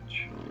way too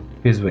much.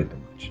 He's way too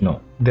much.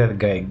 No, that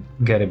guy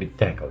gotta be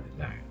tackled in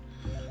there.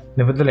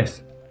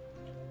 Nevertheless,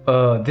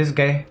 this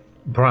guy,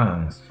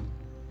 bronze,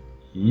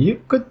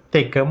 you could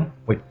take him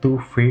with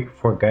 2, 3,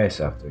 4 guys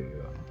after you.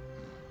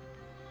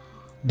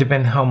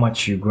 Depend how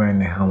much you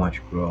grind and how much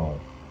you grow.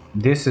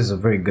 This is a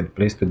very good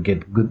place to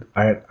get good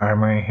iron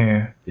armor in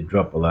here. They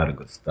drop a lot of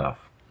good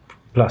stuff,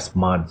 plus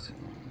mods.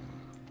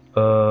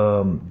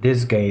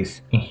 This guy is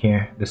in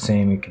here, the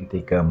same. You can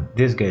take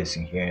this guy is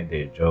in here,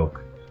 they're a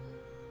joke.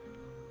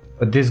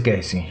 This guy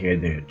is in here,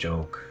 they're a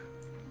joke.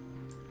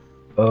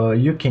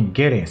 You can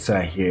get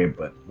inside here,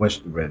 but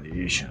watch the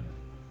radiation.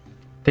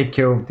 Take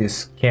care of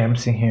these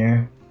camps in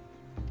here.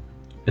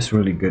 It's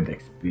really good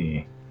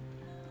XP.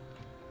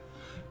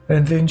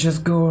 And then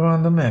just go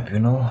around the map, you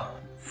know.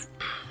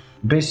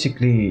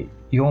 Basically,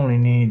 you only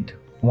need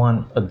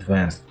one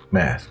advanced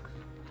mask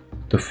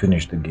to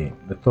finish the game,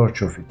 the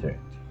Torch of Eternity.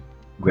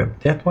 Grab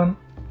that one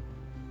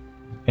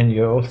and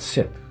you're all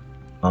set.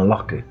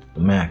 Unlock it to the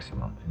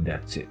maximum and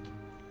that's it.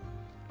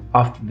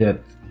 After that,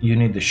 you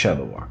need the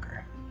Shadow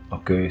Walker.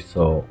 Okay,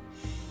 so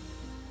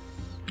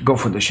go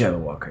for the Shadow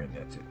Walker and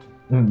that's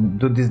it.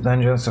 Do these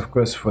dungeons, of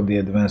course, for the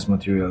advanced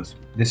materials.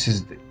 This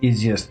is the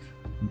easiest,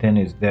 then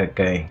is that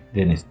guy,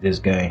 then is this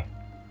guy.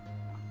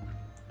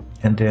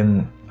 And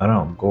then, I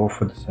don't know, go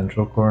for the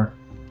central core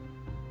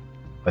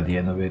by the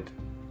end of it.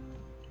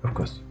 Of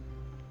course,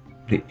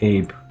 the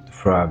ape, the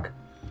frog.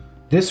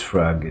 This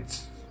frog,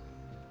 it's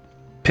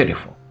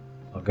pitiful,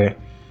 okay?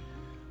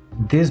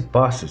 These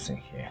bosses in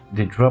here,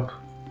 they drop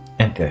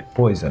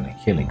anti-poison and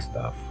healing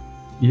stuff.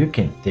 You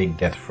can take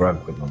that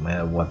frog with no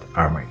matter what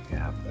armor you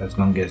have, as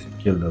long as you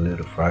kill the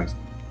little frogs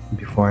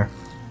before.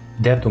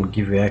 That will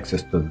give you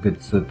access to a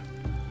good suit,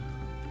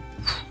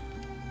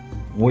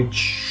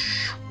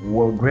 which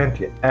will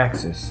grant you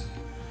access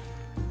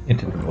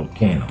into the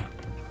volcano.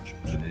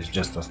 It is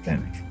just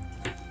outstanding.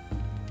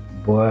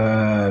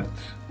 But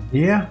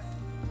yeah,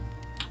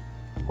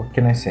 what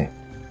can I say?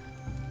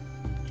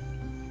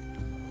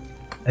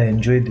 I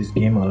enjoyed this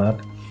game a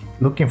lot.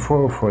 Looking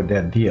forward for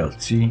that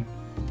DLC.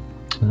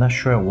 I'm not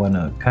sure I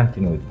wanna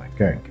continue with my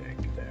current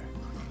character there.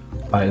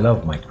 I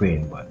love my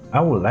queen, but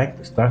I would like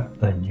to start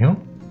anew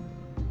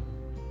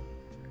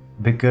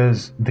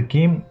because the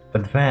game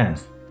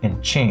advanced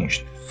and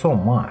changed so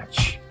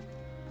much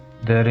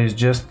that is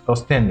just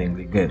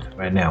outstandingly good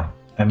right now.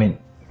 I mean,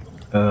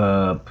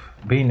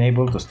 being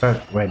able to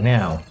start right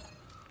now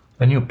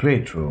a new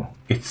playthrough,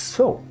 it's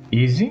so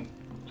easy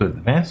to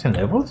advance in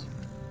levels.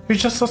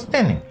 It's just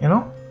outstanding, you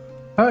know?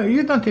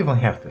 You don't even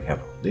have to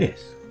have all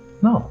this.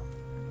 No,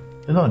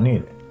 you don't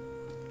need it.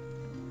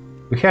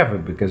 We have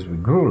it because we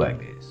grew like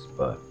this,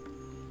 but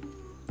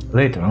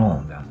later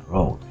on down the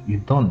road, you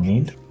don't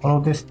need all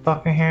of this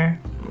stuff in here.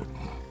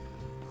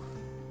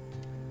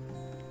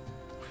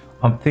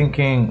 I'm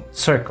thinking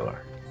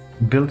circular,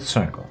 build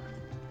circle,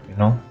 you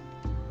know?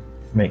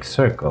 Make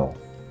circle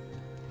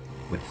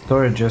with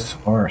storages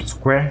or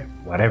square,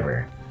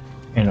 whatever,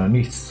 and on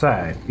each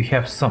side you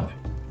have something.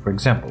 For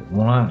example,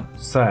 one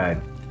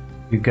side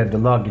you get the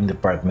logging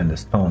department, the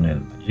stone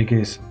and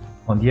jiggies.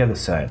 On the other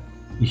side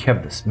you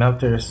have the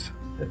smelters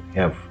that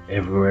you have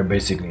everywhere,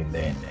 basically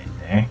there and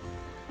there.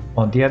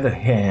 On the other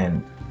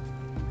hand,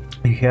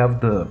 you have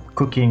the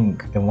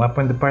cooking and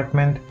weapon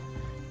department,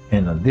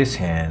 and on this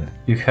hand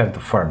you have the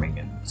farming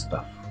and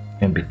stuff.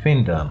 And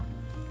between them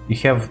you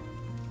have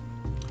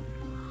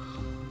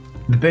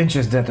the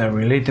benches that are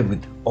related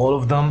with all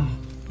of them,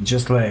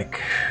 just like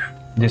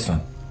this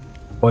one,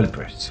 oil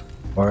press,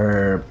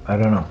 or I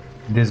don't know,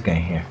 this guy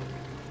here,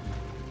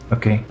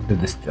 okay, the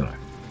distiller,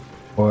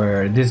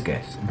 or these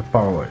guys, the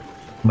power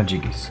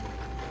majigis,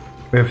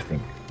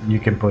 everything you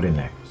can put in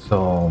there.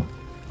 So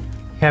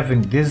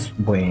having this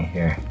boy in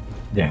here,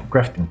 the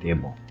crafting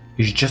table,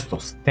 is just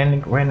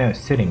outstanding. Right now it's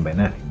sitting by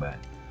nothing, but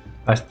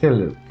I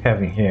still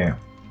have in here,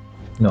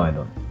 no I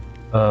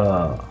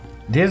don't,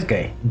 this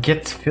guy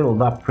gets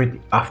filled up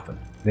pretty often.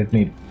 Let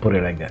me put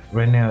it like that.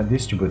 Right now I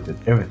distributed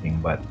everything,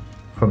 but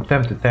from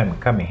time to time I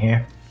come in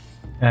here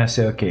and I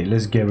say, okay,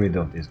 let's get rid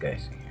of these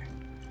guys in here.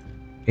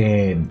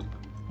 And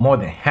more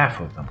than half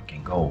of them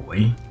can go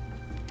away.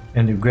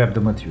 And you grab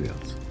the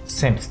materials.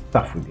 Same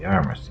stuff with the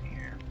armors in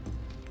here.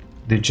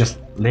 They're just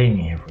laying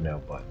in here for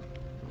now, but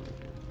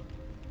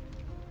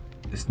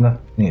it's not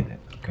needed,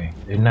 okay?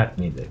 They're not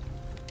needed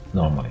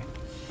normally.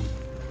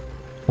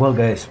 Well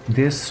guys,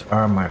 these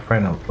are my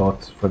final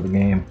thoughts for the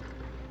game.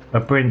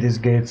 Apparently this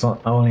game's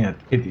only at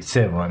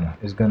 87.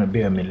 It's gonna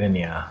be a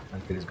millennia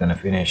until it's gonna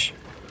finish.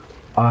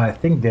 I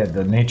think that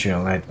the Nature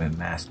Enlightenment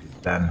mask is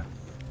done.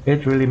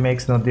 It really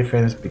makes no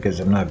difference because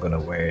I'm not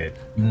gonna wear it.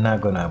 I'm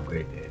not gonna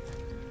upgrade it.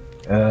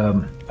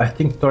 I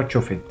think Torch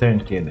of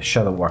Eternity and the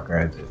Shadow Walker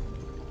are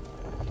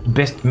the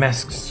best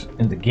masks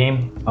in the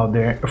game out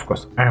there. Of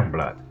course,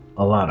 Ironblood,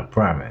 a lot of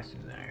promise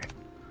in there.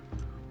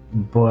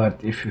 But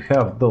if you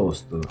have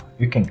those two,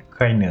 you can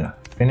kinda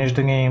finish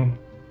the game.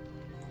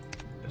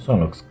 This one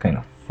looks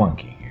kinda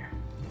funky here.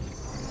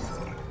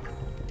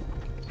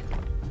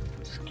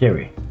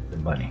 Scary, the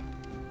bunny.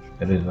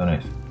 It is what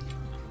it is.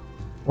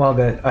 Well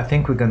guys, I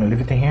think we're gonna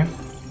leave it in here.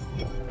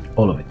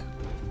 All of it.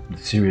 The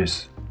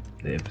series,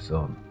 the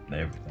episode,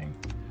 everything.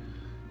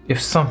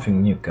 If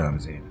something new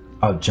comes in,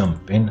 I'll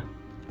jump in.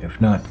 If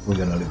not, we're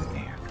gonna leave it in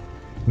here.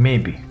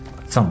 Maybe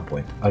at some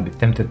point I'll be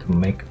tempted to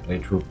make a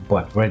playthrough,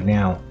 but right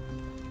now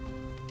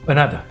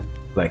another,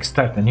 like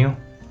start anew.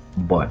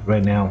 But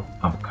right now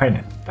I'm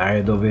kinda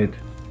tired of it.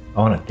 I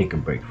wanna take a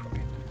break from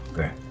it,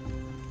 okay?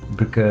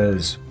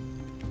 Because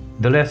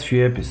the last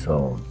few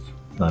episodes,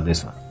 not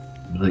this one,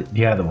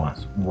 the other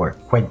ones were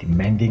quite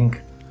demanding.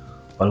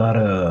 A lot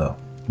of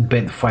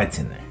bad fights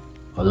in there.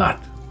 A lot.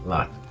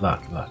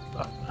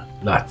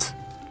 Lots.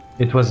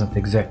 It wasn't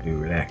exactly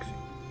relaxing.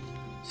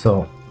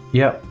 So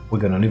yeah, we're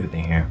gonna leave it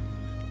in here.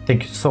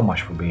 Thank you so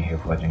much for being here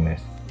for watching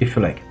this. If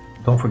you like it,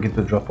 don't forget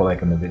to drop a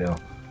like on the video,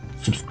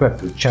 subscribe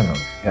to the channel if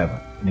you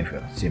haven't and if you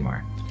want to see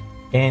more.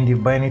 And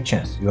if by any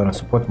chance you want to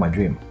support my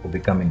dream of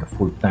becoming a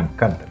full-time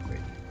content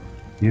creator,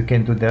 you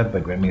can do that by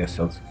grabbing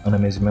yourselves an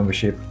amazing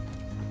membership.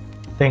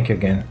 Thank you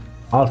again.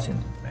 I'll see you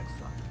in the next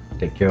one.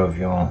 Take care of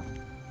you all.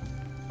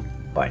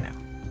 Bye now.